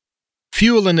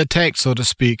fuel in the tank, so to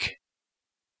speak,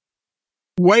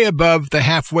 way above the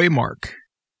halfway mark,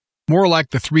 more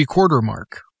like the 3/4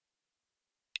 mark.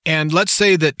 And let's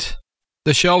say that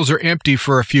the shelves are empty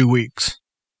for a few weeks.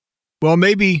 Well,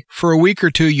 maybe for a week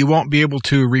or two you won't be able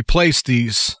to replace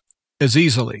these as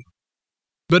easily.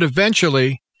 But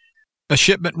eventually, a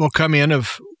shipment will come in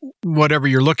of whatever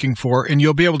you're looking for, and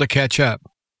you'll be able to catch up.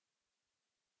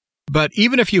 But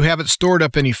even if you haven't stored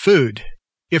up any food,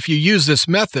 if you use this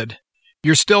method,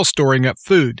 you're still storing up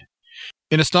food,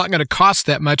 and it's not going to cost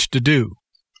that much to do.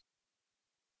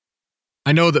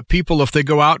 I know that people, if they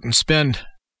go out and spend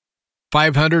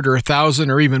 $500 or $1,000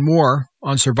 or even more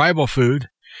on survival food,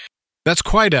 that's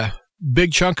quite a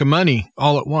big chunk of money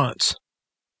all at once.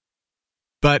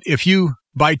 But if you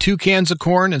buy 2 cans of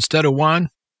corn instead of 1,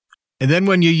 and then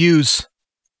when you use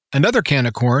another can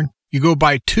of corn, you go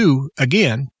buy 2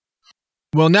 again,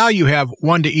 well, now you have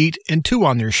 1 to eat and 2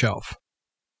 on your shelf.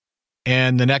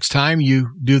 And the next time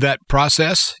you do that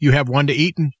process, you have 1 to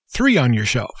eat and 3 on your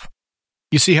shelf.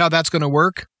 You see how that's going to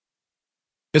work?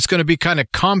 It's going to be kind of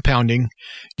compounding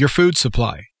your food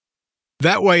supply.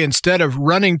 That way, instead of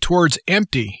running towards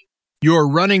empty, you're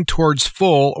running towards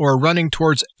full or running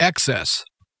towards excess.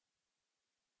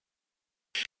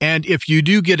 And if you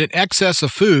do get an excess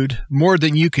of food, more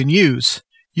than you can use,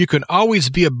 you can always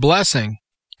be a blessing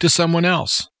to someone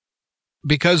else.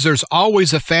 Because there's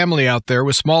always a family out there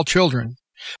with small children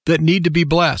that need to be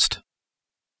blessed.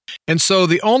 And so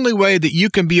the only way that you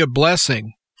can be a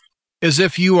blessing is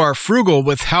if you are frugal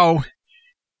with how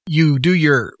you do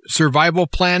your survival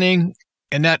planning,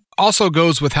 and that also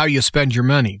goes with how you spend your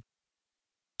money.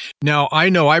 Now, I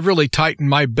know I've really tightened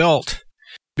my belt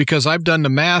because I've done the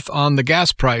math on the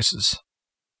gas prices.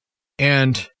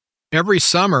 And every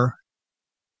summer,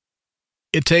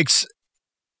 it takes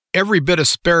every bit of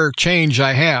spare change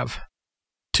I have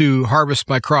to harvest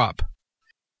my crop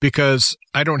because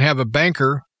I don't have a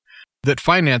banker that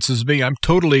finances me. I'm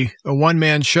totally a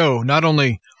one-man show, not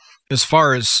only as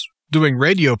far as doing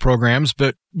radio programs,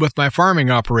 but with my farming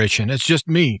operation. It's just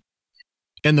me.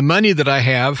 And the money that I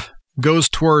have goes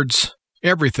towards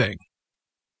everything.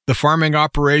 The farming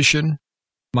operation,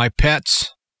 my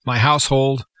pets, my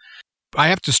household. I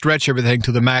have to stretch everything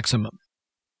to the maximum.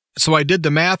 So I did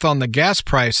the math on the gas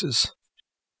prices,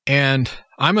 and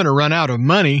I'm going to run out of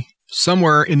money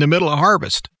somewhere in the middle of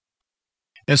harvest.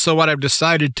 And so what I've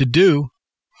decided to do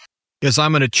is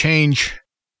I'm going to change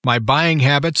my buying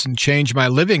habits and change my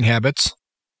living habits,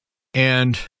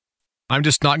 and I'm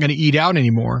just not going to eat out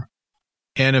anymore.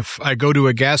 And if I go to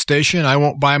a gas station, I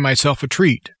won't buy myself a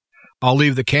treat. I'll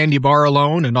leave the candy bar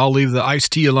alone, and I'll leave the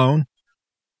iced tea alone.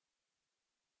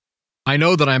 I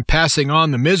know that I'm passing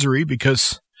on the misery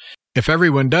because if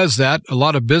everyone does that, a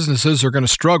lot of businesses are going to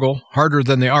struggle harder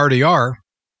than they already are.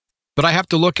 But I have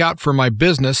to look out for my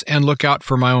business and look out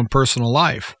for my own personal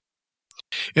life.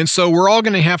 And so we're all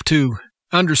going to have to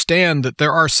understand that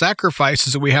there are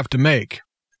sacrifices that we have to make.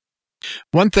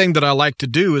 One thing that I like to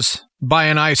do is buy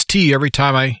an iced tea every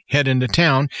time I head into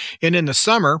town. And in the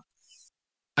summer,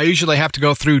 I usually have to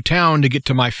go through town to get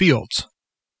to my fields.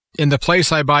 And the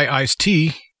place I buy iced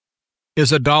tea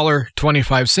is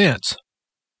 $1.25.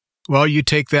 Well, you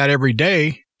take that every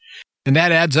day, and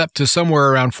that adds up to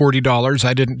somewhere around $40.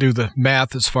 I didn't do the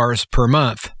math as far as per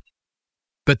month.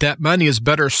 But that money is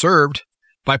better served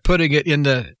by putting it in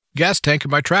the gas tank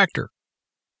of my tractor.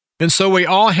 And so we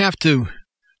all have to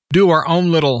do our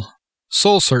own little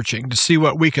soul searching to see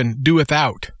what we can do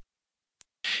without.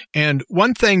 And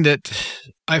one thing that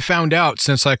I found out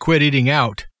since I quit eating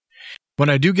out, when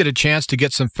I do get a chance to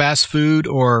get some fast food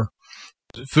or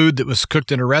food that was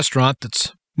cooked in a restaurant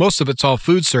that's most of it's all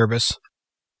food service,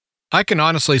 I can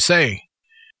honestly say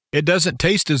it doesn't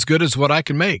taste as good as what I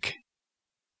can make.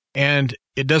 And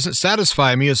it doesn't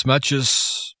satisfy me as much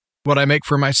as what I make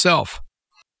for myself.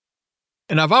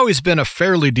 And I've always been a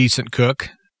fairly decent cook.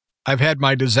 I've had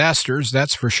my disasters,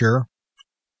 that's for sure.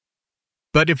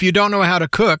 But if you don't know how to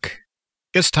cook,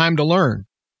 it's time to learn.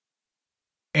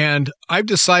 And I've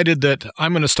decided that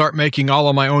I'm going to start making all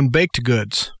of my own baked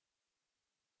goods.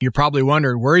 You're probably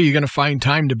wondering, where are you going to find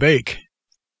time to bake?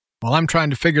 Well, I'm trying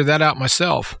to figure that out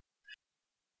myself.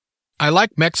 I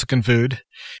like Mexican food,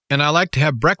 and I like to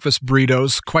have breakfast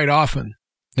burritos quite often.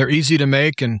 They're easy to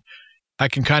make, and I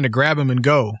can kind of grab them and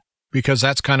go, because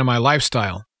that's kind of my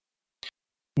lifestyle.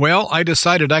 Well, I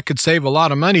decided I could save a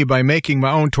lot of money by making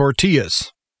my own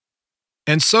tortillas.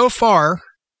 And so far,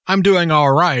 I'm doing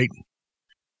all right.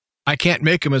 I can't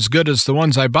make them as good as the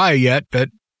ones I buy yet, but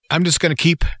I'm just going to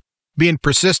keep being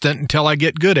persistent until I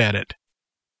get good at it.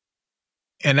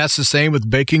 And that's the same with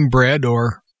baking bread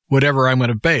or whatever I'm going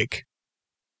to bake.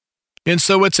 And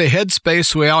so it's a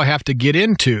headspace we all have to get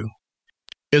into,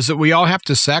 is that we all have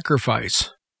to sacrifice.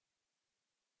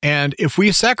 And if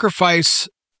we sacrifice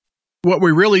what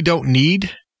we really don't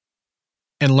need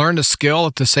and learn a skill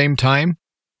at the same time,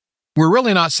 we're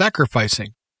really not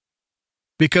sacrificing.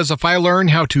 Because if I learn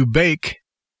how to bake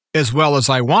as well as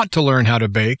I want to learn how to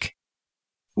bake,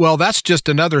 well, that's just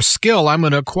another skill I'm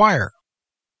going to acquire.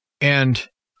 And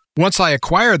once I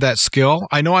acquire that skill,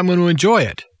 I know I'm going to enjoy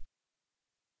it.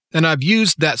 And I've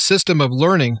used that system of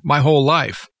learning my whole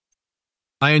life.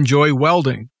 I enjoy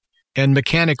welding and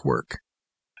mechanic work,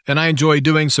 and I enjoy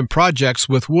doing some projects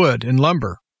with wood and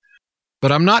lumber.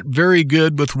 But I'm not very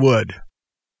good with wood.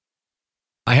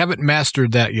 I haven't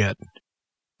mastered that yet.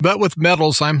 But with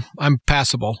metals, I'm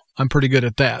passable. I'm pretty good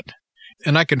at that.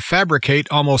 And I can fabricate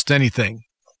almost anything.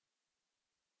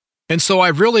 And so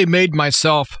I've really made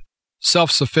myself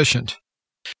self-sufficient.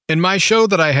 In my show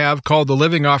that I have called the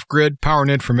Living Off-Grid Power and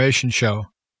Information Show,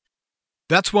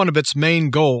 that's one of its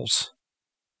main goals,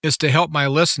 is to help my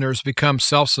listeners become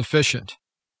self-sufficient.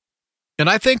 And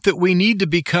I think that we need to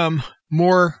become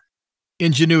more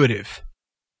ingenuitive.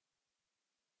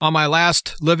 On my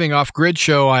last Living Off-Grid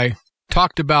show, I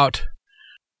talked about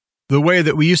the way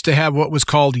that we used to have what was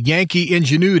called Yankee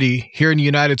ingenuity here in the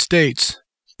United States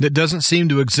that doesn't seem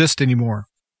to exist anymore.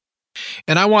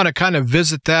 And I want to kind of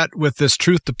visit that with this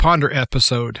Truth to Ponder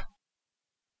episode.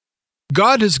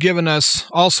 God has given us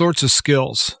all sorts of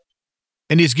skills,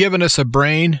 and He's given us a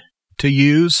brain to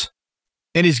use,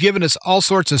 and He's given us all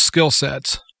sorts of skill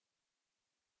sets.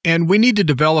 And we need to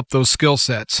develop those skill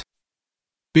sets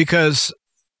because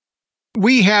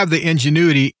we have the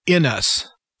ingenuity in us.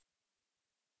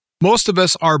 Most of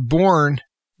us are born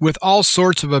with all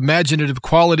sorts of imaginative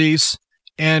qualities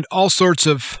and all sorts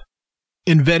of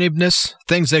inventiveness,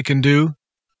 things they can do.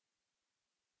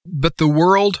 But the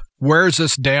world wears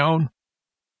us down.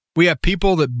 We have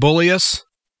people that bully us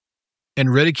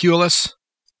and ridicule us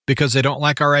because they don't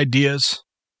like our ideas.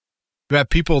 We have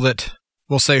people that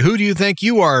will say, "Who do you think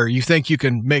you are? You think you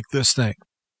can make this thing?"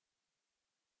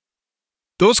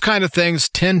 Those kind of things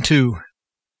tend to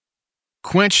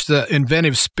quench the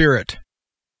inventive spirit.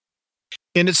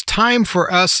 And it's time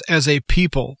for us as a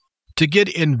people to get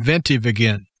inventive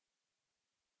again.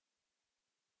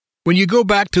 When you go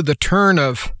back to the turn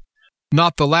of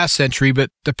not the last century,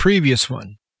 but the previous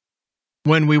one,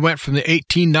 when we went from the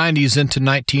 1890s into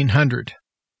 1900,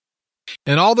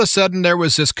 and all of a sudden there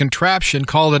was this contraption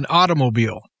called an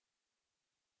automobile.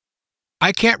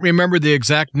 I can't remember the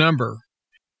exact number,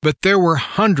 but there were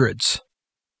hundreds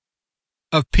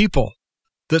of people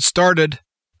that started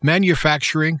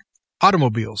manufacturing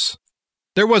automobiles.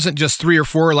 There wasn't just 3 or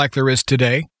 4 like there is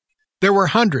today. There were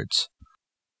hundreds.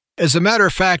 As a matter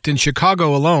of fact, in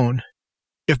Chicago alone,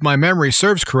 if my memory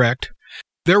serves correct,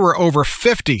 there were over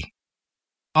 50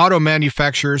 auto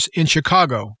manufacturers in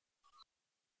Chicago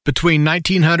between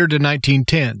 1900 and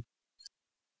 1910.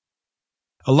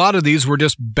 A lot of these were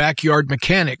just backyard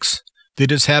mechanics. They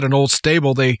just had an old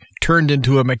stable they turned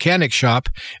into a mechanic shop,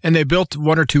 and they built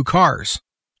 1 or 2 cars.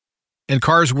 And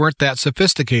cars weren't that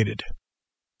sophisticated.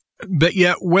 But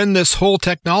yet, when this whole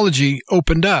technology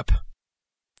opened up,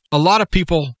 a lot of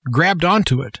people grabbed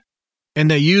onto it, and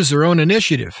they used their own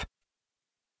initiative.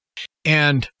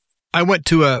 And I went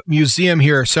to a museum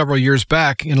here several years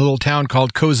back in a little town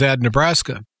called Cozad,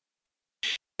 Nebraska.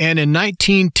 And in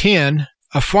 1910,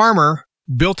 a farmer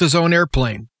built his own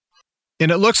airplane.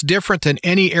 And it looks different than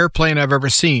any airplane I've ever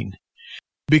seen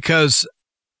because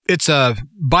it's a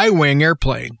bi-wing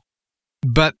airplane,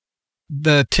 but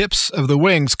the tips of the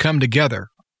wings come together.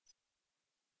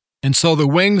 And so the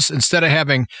wings, instead of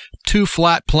having 2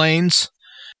 flat planes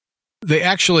they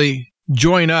actually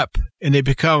join up and they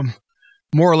become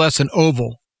more or less an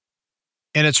oval.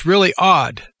 And it's really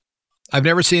odd. I've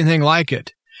never seen anything like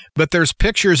it. But there's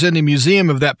pictures in the museum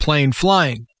of that plane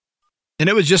flying. And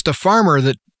it was just a farmer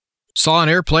that saw an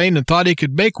airplane and thought he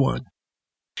could make one.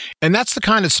 And that's the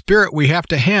kind of spirit we have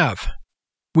to have.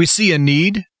 We see a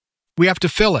need, we have to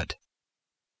fill it.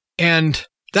 And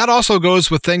that also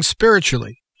goes with things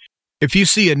spiritually. If you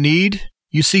see a need,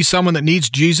 you see someone that needs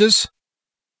Jesus,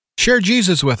 share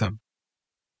Jesus with them.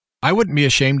 I wouldn't be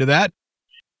ashamed of that.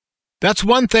 That's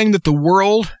one thing that the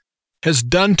world has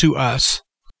done to us,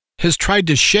 has tried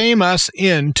to shame us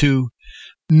into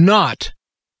not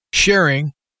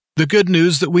sharing the good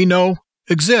news that we know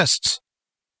exists,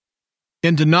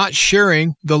 into not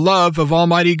sharing the love of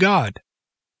Almighty God.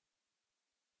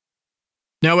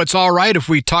 Now, it's all right if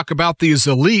we talk about these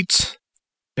elites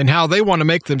and how they want to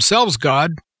make themselves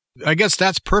God. I guess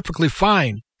that's perfectly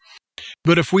fine.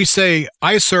 But if we say,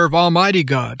 I serve Almighty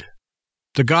God,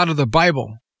 the God of the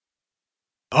Bible,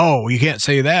 oh, you can't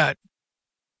say that.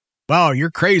 Wow,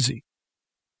 you're crazy.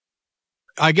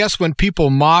 I guess when people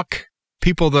mock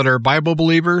people that are Bible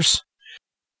believers,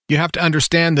 you have to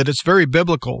understand that it's very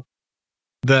biblical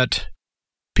that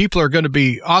people are going to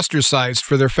be ostracized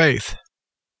for their faith.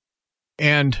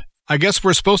 And I guess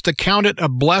we're supposed to count it a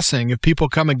blessing if people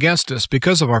come against us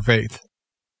because of our faith.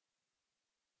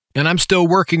 And I'm still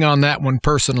working on that one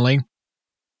personally.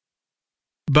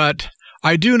 But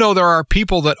I do know there are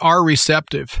people that are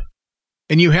receptive.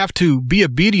 And you have to be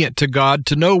obedient to God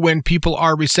to know when people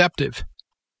are receptive.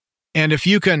 And if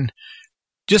you can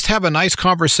just have a nice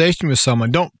conversation with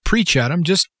someone, don't preach at them,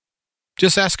 just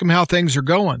ask them how things are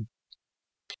going.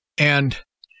 And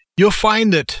you'll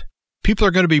find that people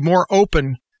are going to be more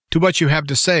open to what you have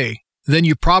to say than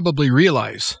you probably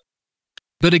realize.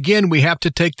 But again, we have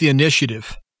to take the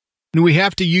initiative. And we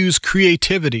have to use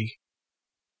creativity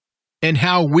in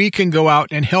how we can go out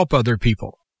and help other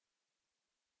people.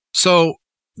 So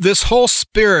this whole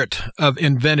spirit of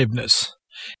inventiveness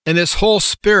and this whole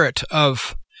spirit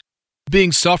of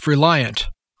being self-reliant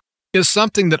is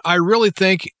something that I really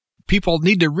think people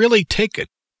need to really take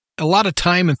a lot of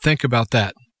time and think about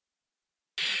that.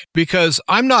 Because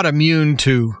I'm not immune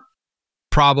to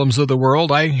problems of the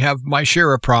world. I have my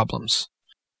share of problems.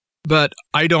 But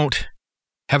I don't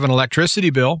have an electricity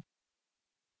bill.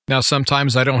 Now,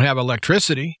 sometimes I don't have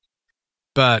electricity,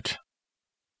 but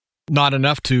not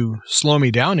enough to slow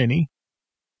me down any.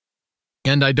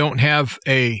 And I don't have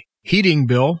a heating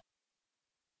bill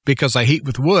because I heat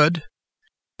with wood,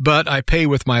 but I pay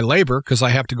with my labor because I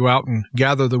have to go out and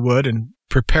gather the wood and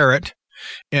prepare it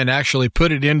and actually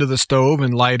put it into the stove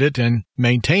and light it and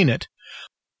maintain it.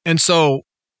 And so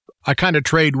I kind of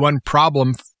trade one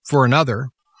problem for another.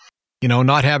 You know,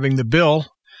 not having the bill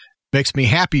makes me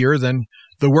happier than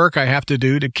the work I have to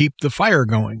do to keep the fire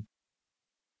going.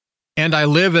 And I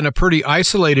live in a pretty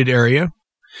isolated area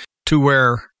to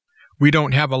where we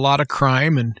don't have a lot of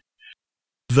crime, and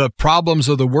the problems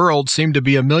of the world seem to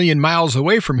be a million miles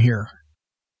away from here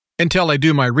until I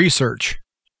do my research.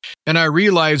 And I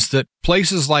realize that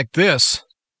places like this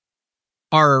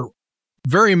are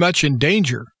very much in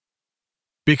danger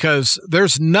because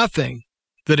there's nothing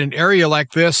that an area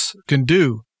like this can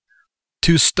do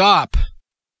to stop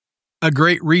a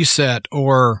great reset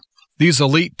or these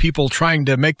elite people trying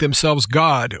to make themselves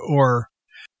God, or,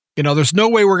 you know, there's no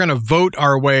way we're going to vote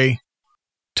our way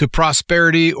to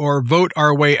prosperity or vote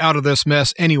our way out of this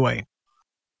mess anyway.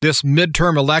 This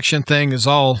midterm election thing is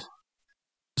all,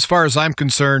 as far as I'm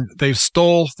concerned, they've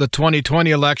stole the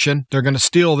 2020 election. They're going to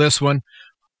steal this one.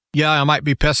 Yeah, I might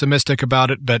be pessimistic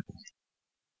about it, but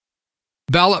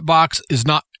ballot box is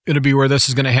not going to be where this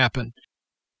is going to happen.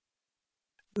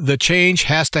 The change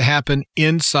has to happen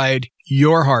inside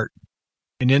your heart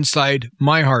and inside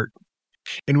my heart.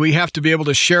 And we have to be able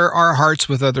to share our hearts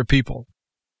with other people.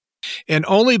 And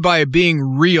only by being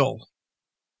real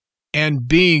and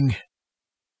being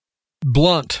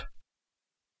blunt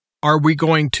are we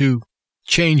going to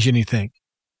change anything.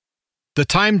 The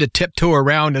time to tiptoe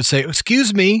around and say,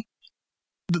 excuse me,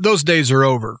 those days are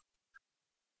over.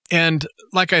 And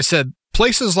like I said,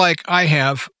 places like I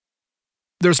have,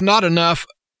 there's not enough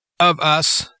of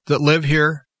us that live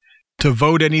here to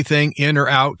vote anything in or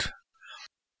out.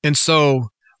 And so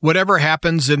whatever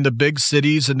happens in the big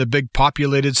cities and the big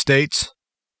populated states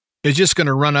is just going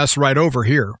to run us right over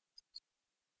here.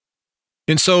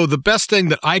 And so the best thing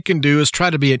that I can do is try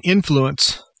to be an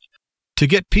influence to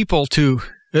get people to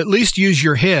at least use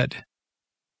your head.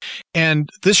 And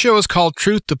this show is called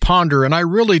Truth to Ponder, and I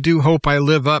really do hope I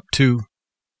live up to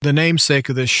the namesake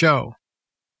of this show.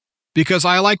 Because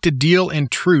I like to deal in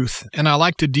truth, and I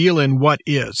like to deal in what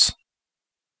is.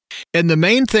 And the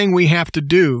main thing we have to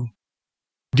do,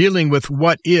 dealing with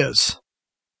what is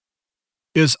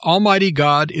Almighty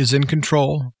God is in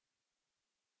control.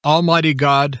 Almighty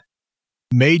God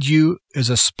made you as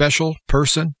a special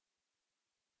person.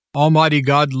 Almighty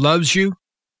God loves you,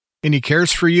 and He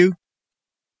cares for you.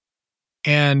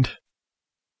 And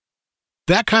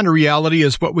that kind of reality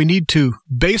is what we need to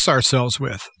base ourselves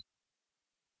with.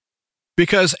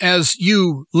 Because as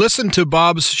you listen to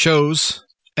Bob's shows,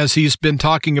 as he's been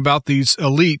talking about these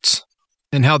elites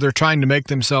and how they're trying to make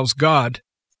themselves God,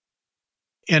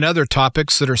 and other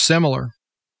topics that are similar,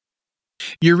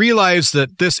 you realize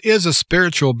that this is a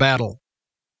spiritual battle.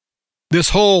 This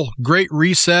whole Great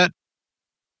Reset,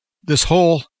 this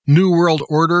whole New World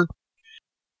Order,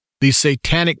 these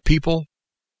satanic people,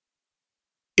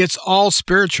 it's all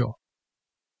spiritual.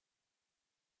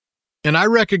 And I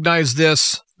recognize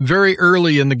this very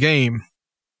early in the game.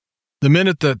 The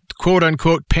minute the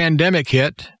quote-unquote pandemic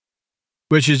hit,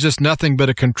 which is just nothing but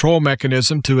a control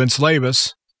mechanism to enslave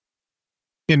us,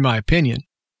 in my opinion.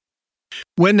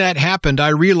 When that happened, I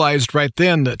realized right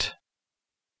then that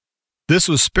this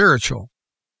was spiritual.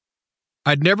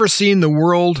 I'd never seen the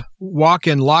world walk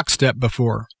in lockstep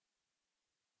before.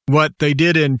 What they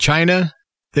did in China,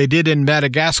 they did in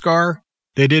Madagascar,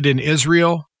 they did in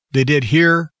Israel, they did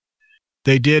here,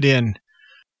 they did in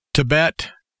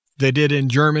Tibet, they did in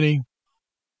Germany.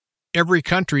 Every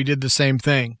country did the same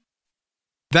thing.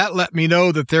 That let me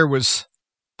know that there was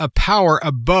a power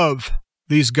above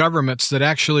these governments that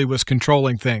actually was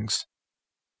controlling things.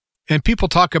 And people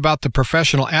talk about the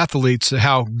professional athletes,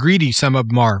 how greedy some of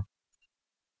them are.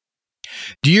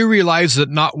 Do you realize that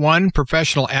not one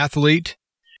professional athlete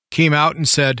came out and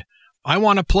said, I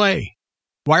want to play.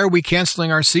 Why are we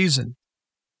canceling our season?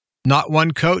 Not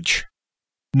one coach,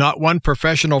 not one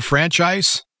professional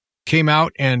franchise came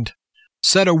out and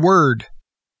said a word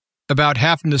about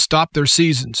having to stop their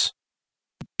seasons,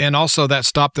 and also that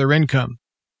stopped their income.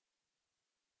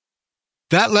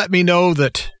 That let me know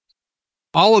that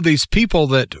all of these people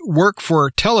that work for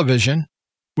television,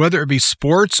 whether it be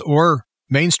sports or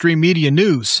mainstream media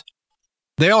news,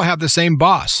 they all have the same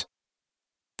boss.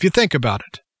 If you think about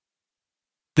it,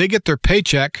 they get their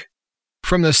paycheck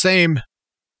from the same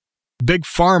big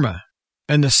pharma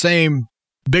and the same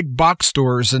big box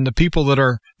stores and the people that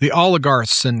are the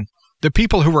oligarchs and the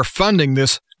people who are funding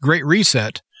this Great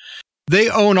Reset. They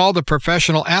own all the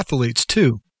professional athletes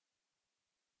too.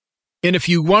 And if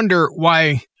you wonder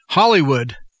why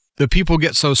Hollywood, the people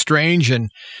get so strange and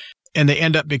they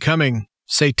end up becoming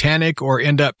satanic or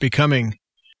end up becoming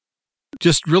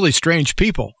just really strange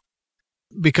people,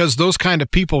 because those kind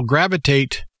of people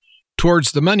gravitate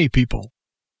towards the money people.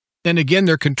 And again,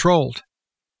 they're controlled.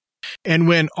 And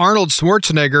when Arnold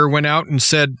Schwarzenegger went out and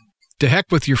said, to heck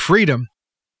with your freedom,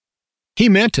 he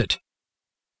meant it.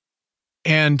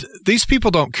 And these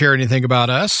people don't care anything about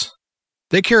us.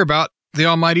 They care about the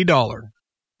almighty dollar,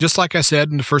 just like I said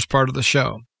in the first part of the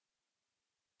show.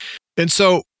 And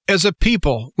so, as a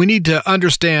people, we need to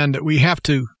understand that we have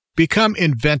to become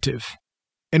inventive,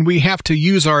 and we have to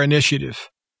use our initiative.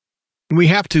 And we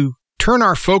have to turn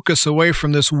our focus away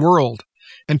from this world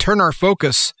and turn our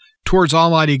focus towards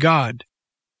Almighty God,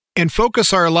 and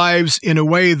focus our lives in a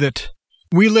way that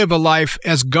we live a life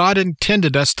as God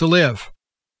intended us to live.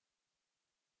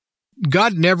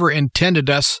 God never intended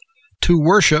us to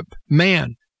worship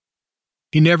man.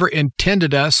 He never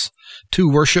intended us to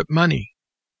worship money.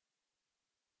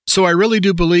 So I really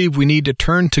do believe we need to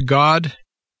turn to God,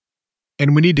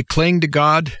 and we need to cling to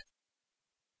God.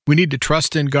 We need to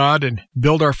trust in God and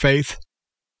build our faith.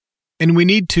 And we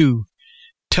need to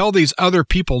tell these other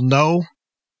people no,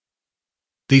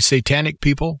 these satanic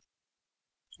people.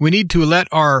 We need to let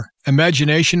our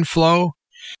imagination flow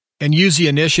and use the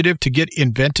initiative to get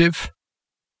inventive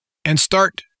and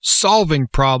start solving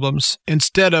problems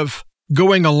instead of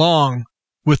going along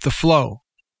with the flow.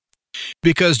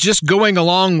 Because just going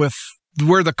along with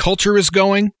where the culture is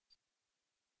going,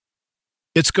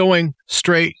 it's going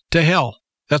straight to hell.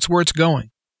 That's where it's going.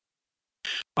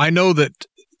 I know that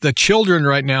the children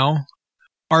right now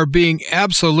are being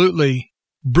absolutely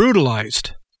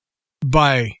brutalized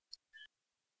by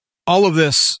all of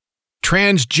this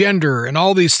transgender, and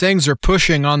all these things are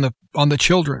pushing on the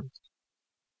children.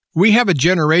 We have a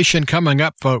generation coming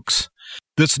up, folks,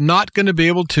 that's not going to be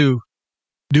able to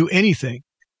do anything.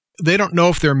 They don't know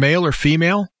if they're male or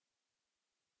female.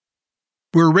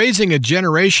 We're raising a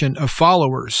generation of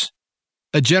followers,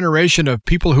 a generation of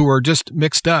people who are just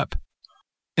mixed up.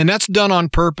 And that's done on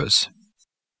purpose.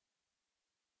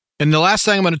 And the last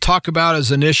thing I'm going to talk about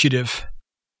as initiative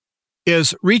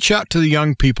is reach out to the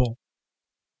young people.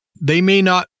 They may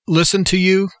not listen to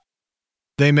you.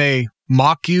 They may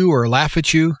mock you or laugh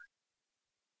at you,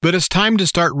 but it's time to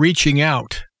start reaching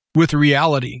out with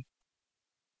reality.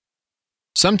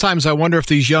 Sometimes I wonder if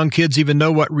these young kids even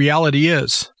know what reality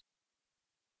is.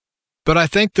 But I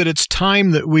think that it's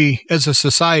time that we, as a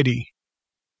society,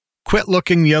 quit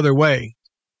looking the other way.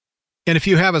 And if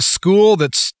you have a school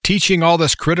that's teaching all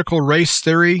this critical race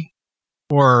theory,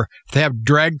 or if they have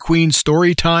drag queen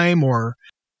story time, or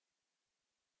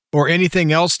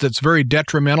anything else that's very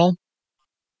detrimental,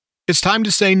 it's time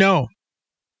to say no.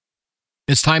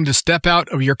 It's time to step out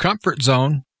of your comfort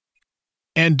zone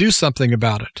and do something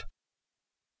about it.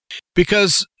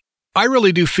 Because I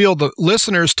really do feel the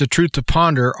listeners to Truth to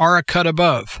Ponder are a cut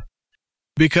above,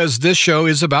 because this show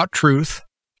is about truth,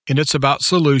 and it's about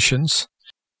solutions,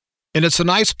 and it's a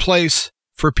nice place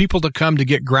for people to come to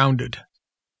get grounded.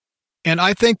 And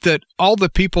I think that all the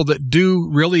people that do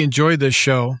really enjoy this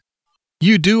show,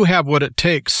 you do have what it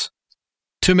takes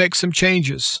to make some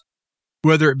changes,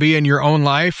 whether it be in your own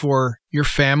life or your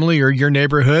family or your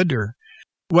neighborhood or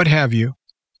what have you.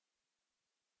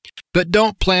 But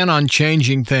don't plan on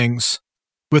changing things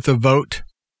with a vote.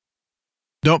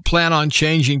 Don't plan on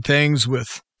changing things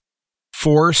with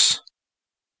force.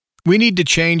 We need to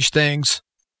change things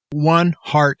one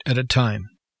heart at a time.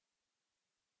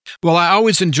 Well, I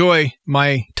always enjoy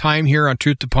my time here on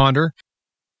Truth to Ponder,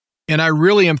 and I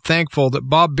really am thankful that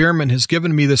Bob Bierman has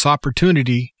given me this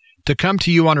opportunity to come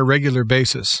to you on a regular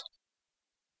basis.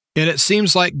 And it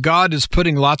seems like God is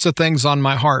putting lots of things on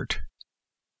my heart.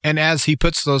 And as He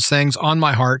puts those things on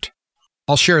my heart,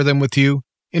 I'll share them with you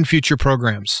in future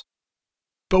programs.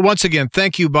 But once again,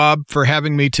 thank you, Bob, for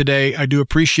having me today. I do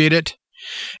appreciate it.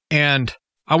 And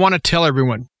I want to tell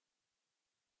everyone,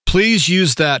 please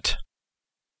use that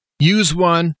use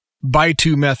one, buy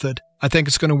two method. I think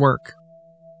it's going to work.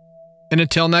 And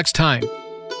until next time,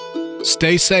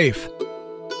 stay safe,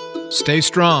 stay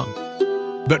strong,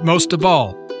 but most of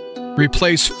all,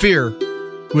 replace fear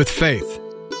with faith.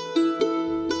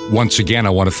 Once again,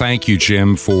 I want to thank you,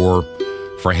 Jim, for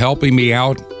helping me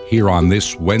out here on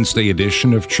this Wednesday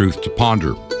edition of Truth to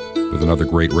Ponder with another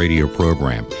great radio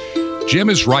program. Jim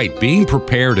is right. Being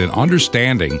prepared and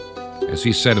understanding, as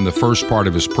he said in the first part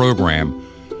of his program,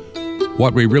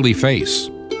 what we really face.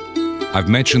 I've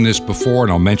mentioned this before,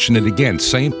 and I'll mention it again.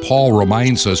 St. Paul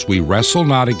reminds us we wrestle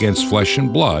not against flesh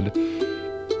and blood,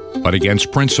 but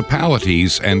against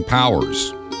principalities and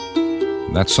powers.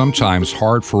 That's sometimes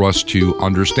hard for us to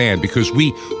understand because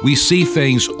we see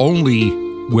things only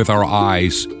with our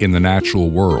eyes in the natural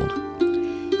world.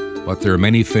 But there are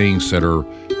many things that are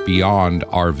beyond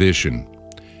our vision.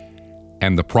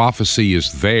 And the prophecy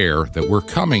is there that we're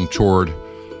coming toward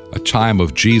a time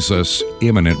of Jesus'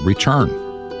 imminent return.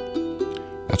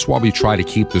 That's why we try to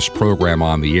keep this program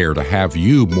on the air, to have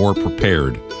you more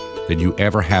prepared than you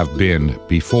ever have been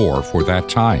before for that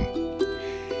time.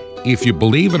 If you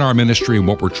believe in our ministry and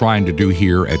what we're trying to do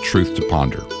here at Truth to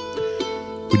Ponder,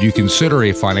 would you consider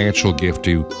a financial gift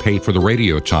to pay for the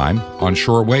radio time on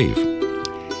shortwave?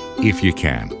 If you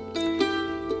can.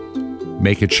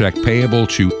 Make a check payable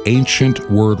to Ancient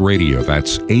Word Radio.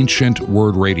 That's Ancient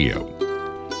Word Radio.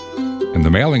 And the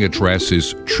mailing address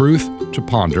is Truth to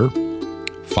Ponder,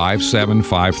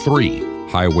 5753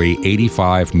 Highway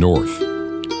 85 North.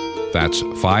 That's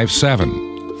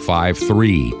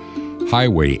 5753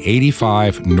 Highway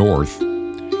 85 North.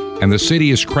 And the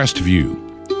city is Crestview,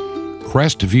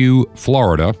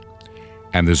 Florida.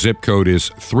 And the zip code is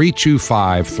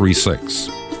 32536.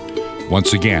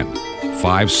 Once again,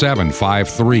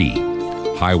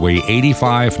 5753 Highway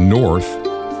 85 North.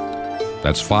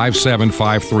 That's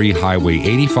 5753 Highway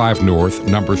 85 North,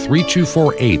 number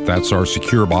 3248. That's our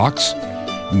secure box,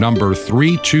 number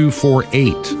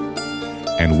 3248.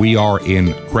 And we are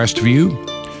in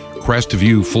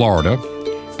Crestview, Florida.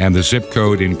 And the zip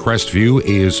code in Crestview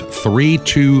is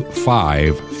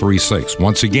 32536.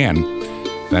 Once again,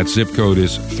 that zip code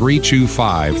is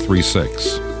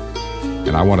 32536.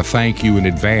 And I want to thank you in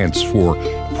advance for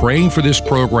praying for this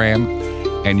program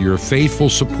and your faithful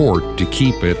support to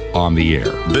keep it on the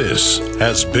air. This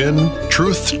has been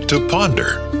Truth to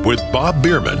Ponder with Bob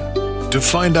Bierman. To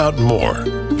find out more,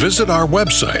 visit our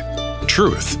website,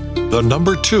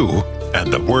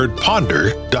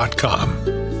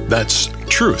 truth2ponder.com. That's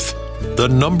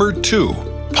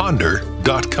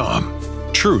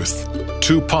truth2ponder.com. Truth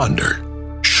to Ponder,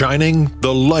 shining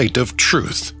the light of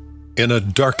truth in a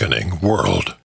darkening world.